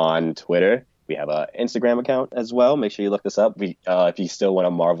on Twitter. We have an Instagram account as well. Make sure you look this up. If you still want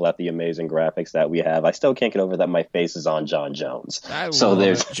to marvel at the amazing graphics that we have, I still can't get over that my face is on John Jones. So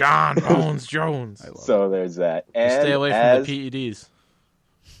there's John Bones Jones. so there's that. Just And stay away from the PEDs.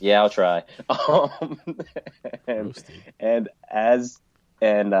 Yeah, I'll try. And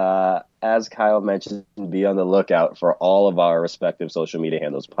as Kyle mentioned, be on the lookout for all of our respective social media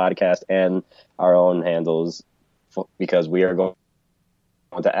handles, podcast and our own handles, because we are going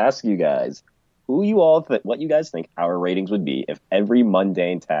to ask you guys what you guys think our ratings would be if every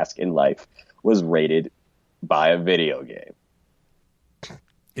mundane task in life was rated by a video game.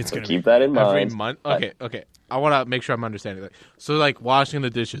 It's So gonna keep that in Every mind. month. Okay. I want to make sure I'm understanding that. So, like, washing the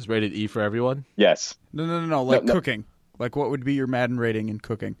dishes, rated E for everyone? Yes. No. Like No. cooking. Like what would be your Madden rating in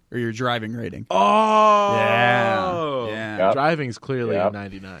cooking or your driving rating? Oh! Yeah. Yep. Driving's clearly Yep. a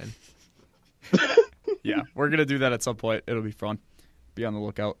 99. Yeah, we're gonna do that at some point. It'll be fun. Be on the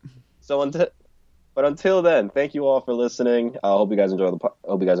lookout. So until then, thank you all for listening. I hope you guys enjoy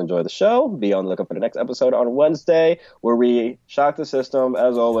the show. Be on the lookout for the next episode on Wednesday, where we shock the system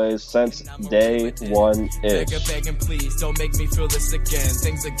as always since day one ish. Begging, please don't make me feel this again.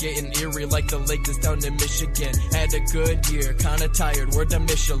 Things are getting eerie like the lake that's down in Michigan. Had a good year, kinda tired. Word to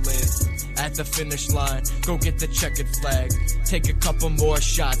Michelin. At the finish line, go get the checkered flag. Take a couple more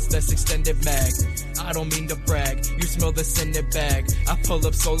shots, that's extended mag. I don't mean to brag, you smell this in the bag. I pull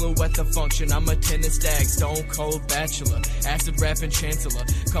up solo at the function, I'm a tennis stag. Stone cold bachelor, acid rapping chancellor.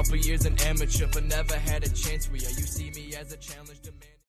 Couple years an amateur, but never had a chance where you see me as a challenge to man.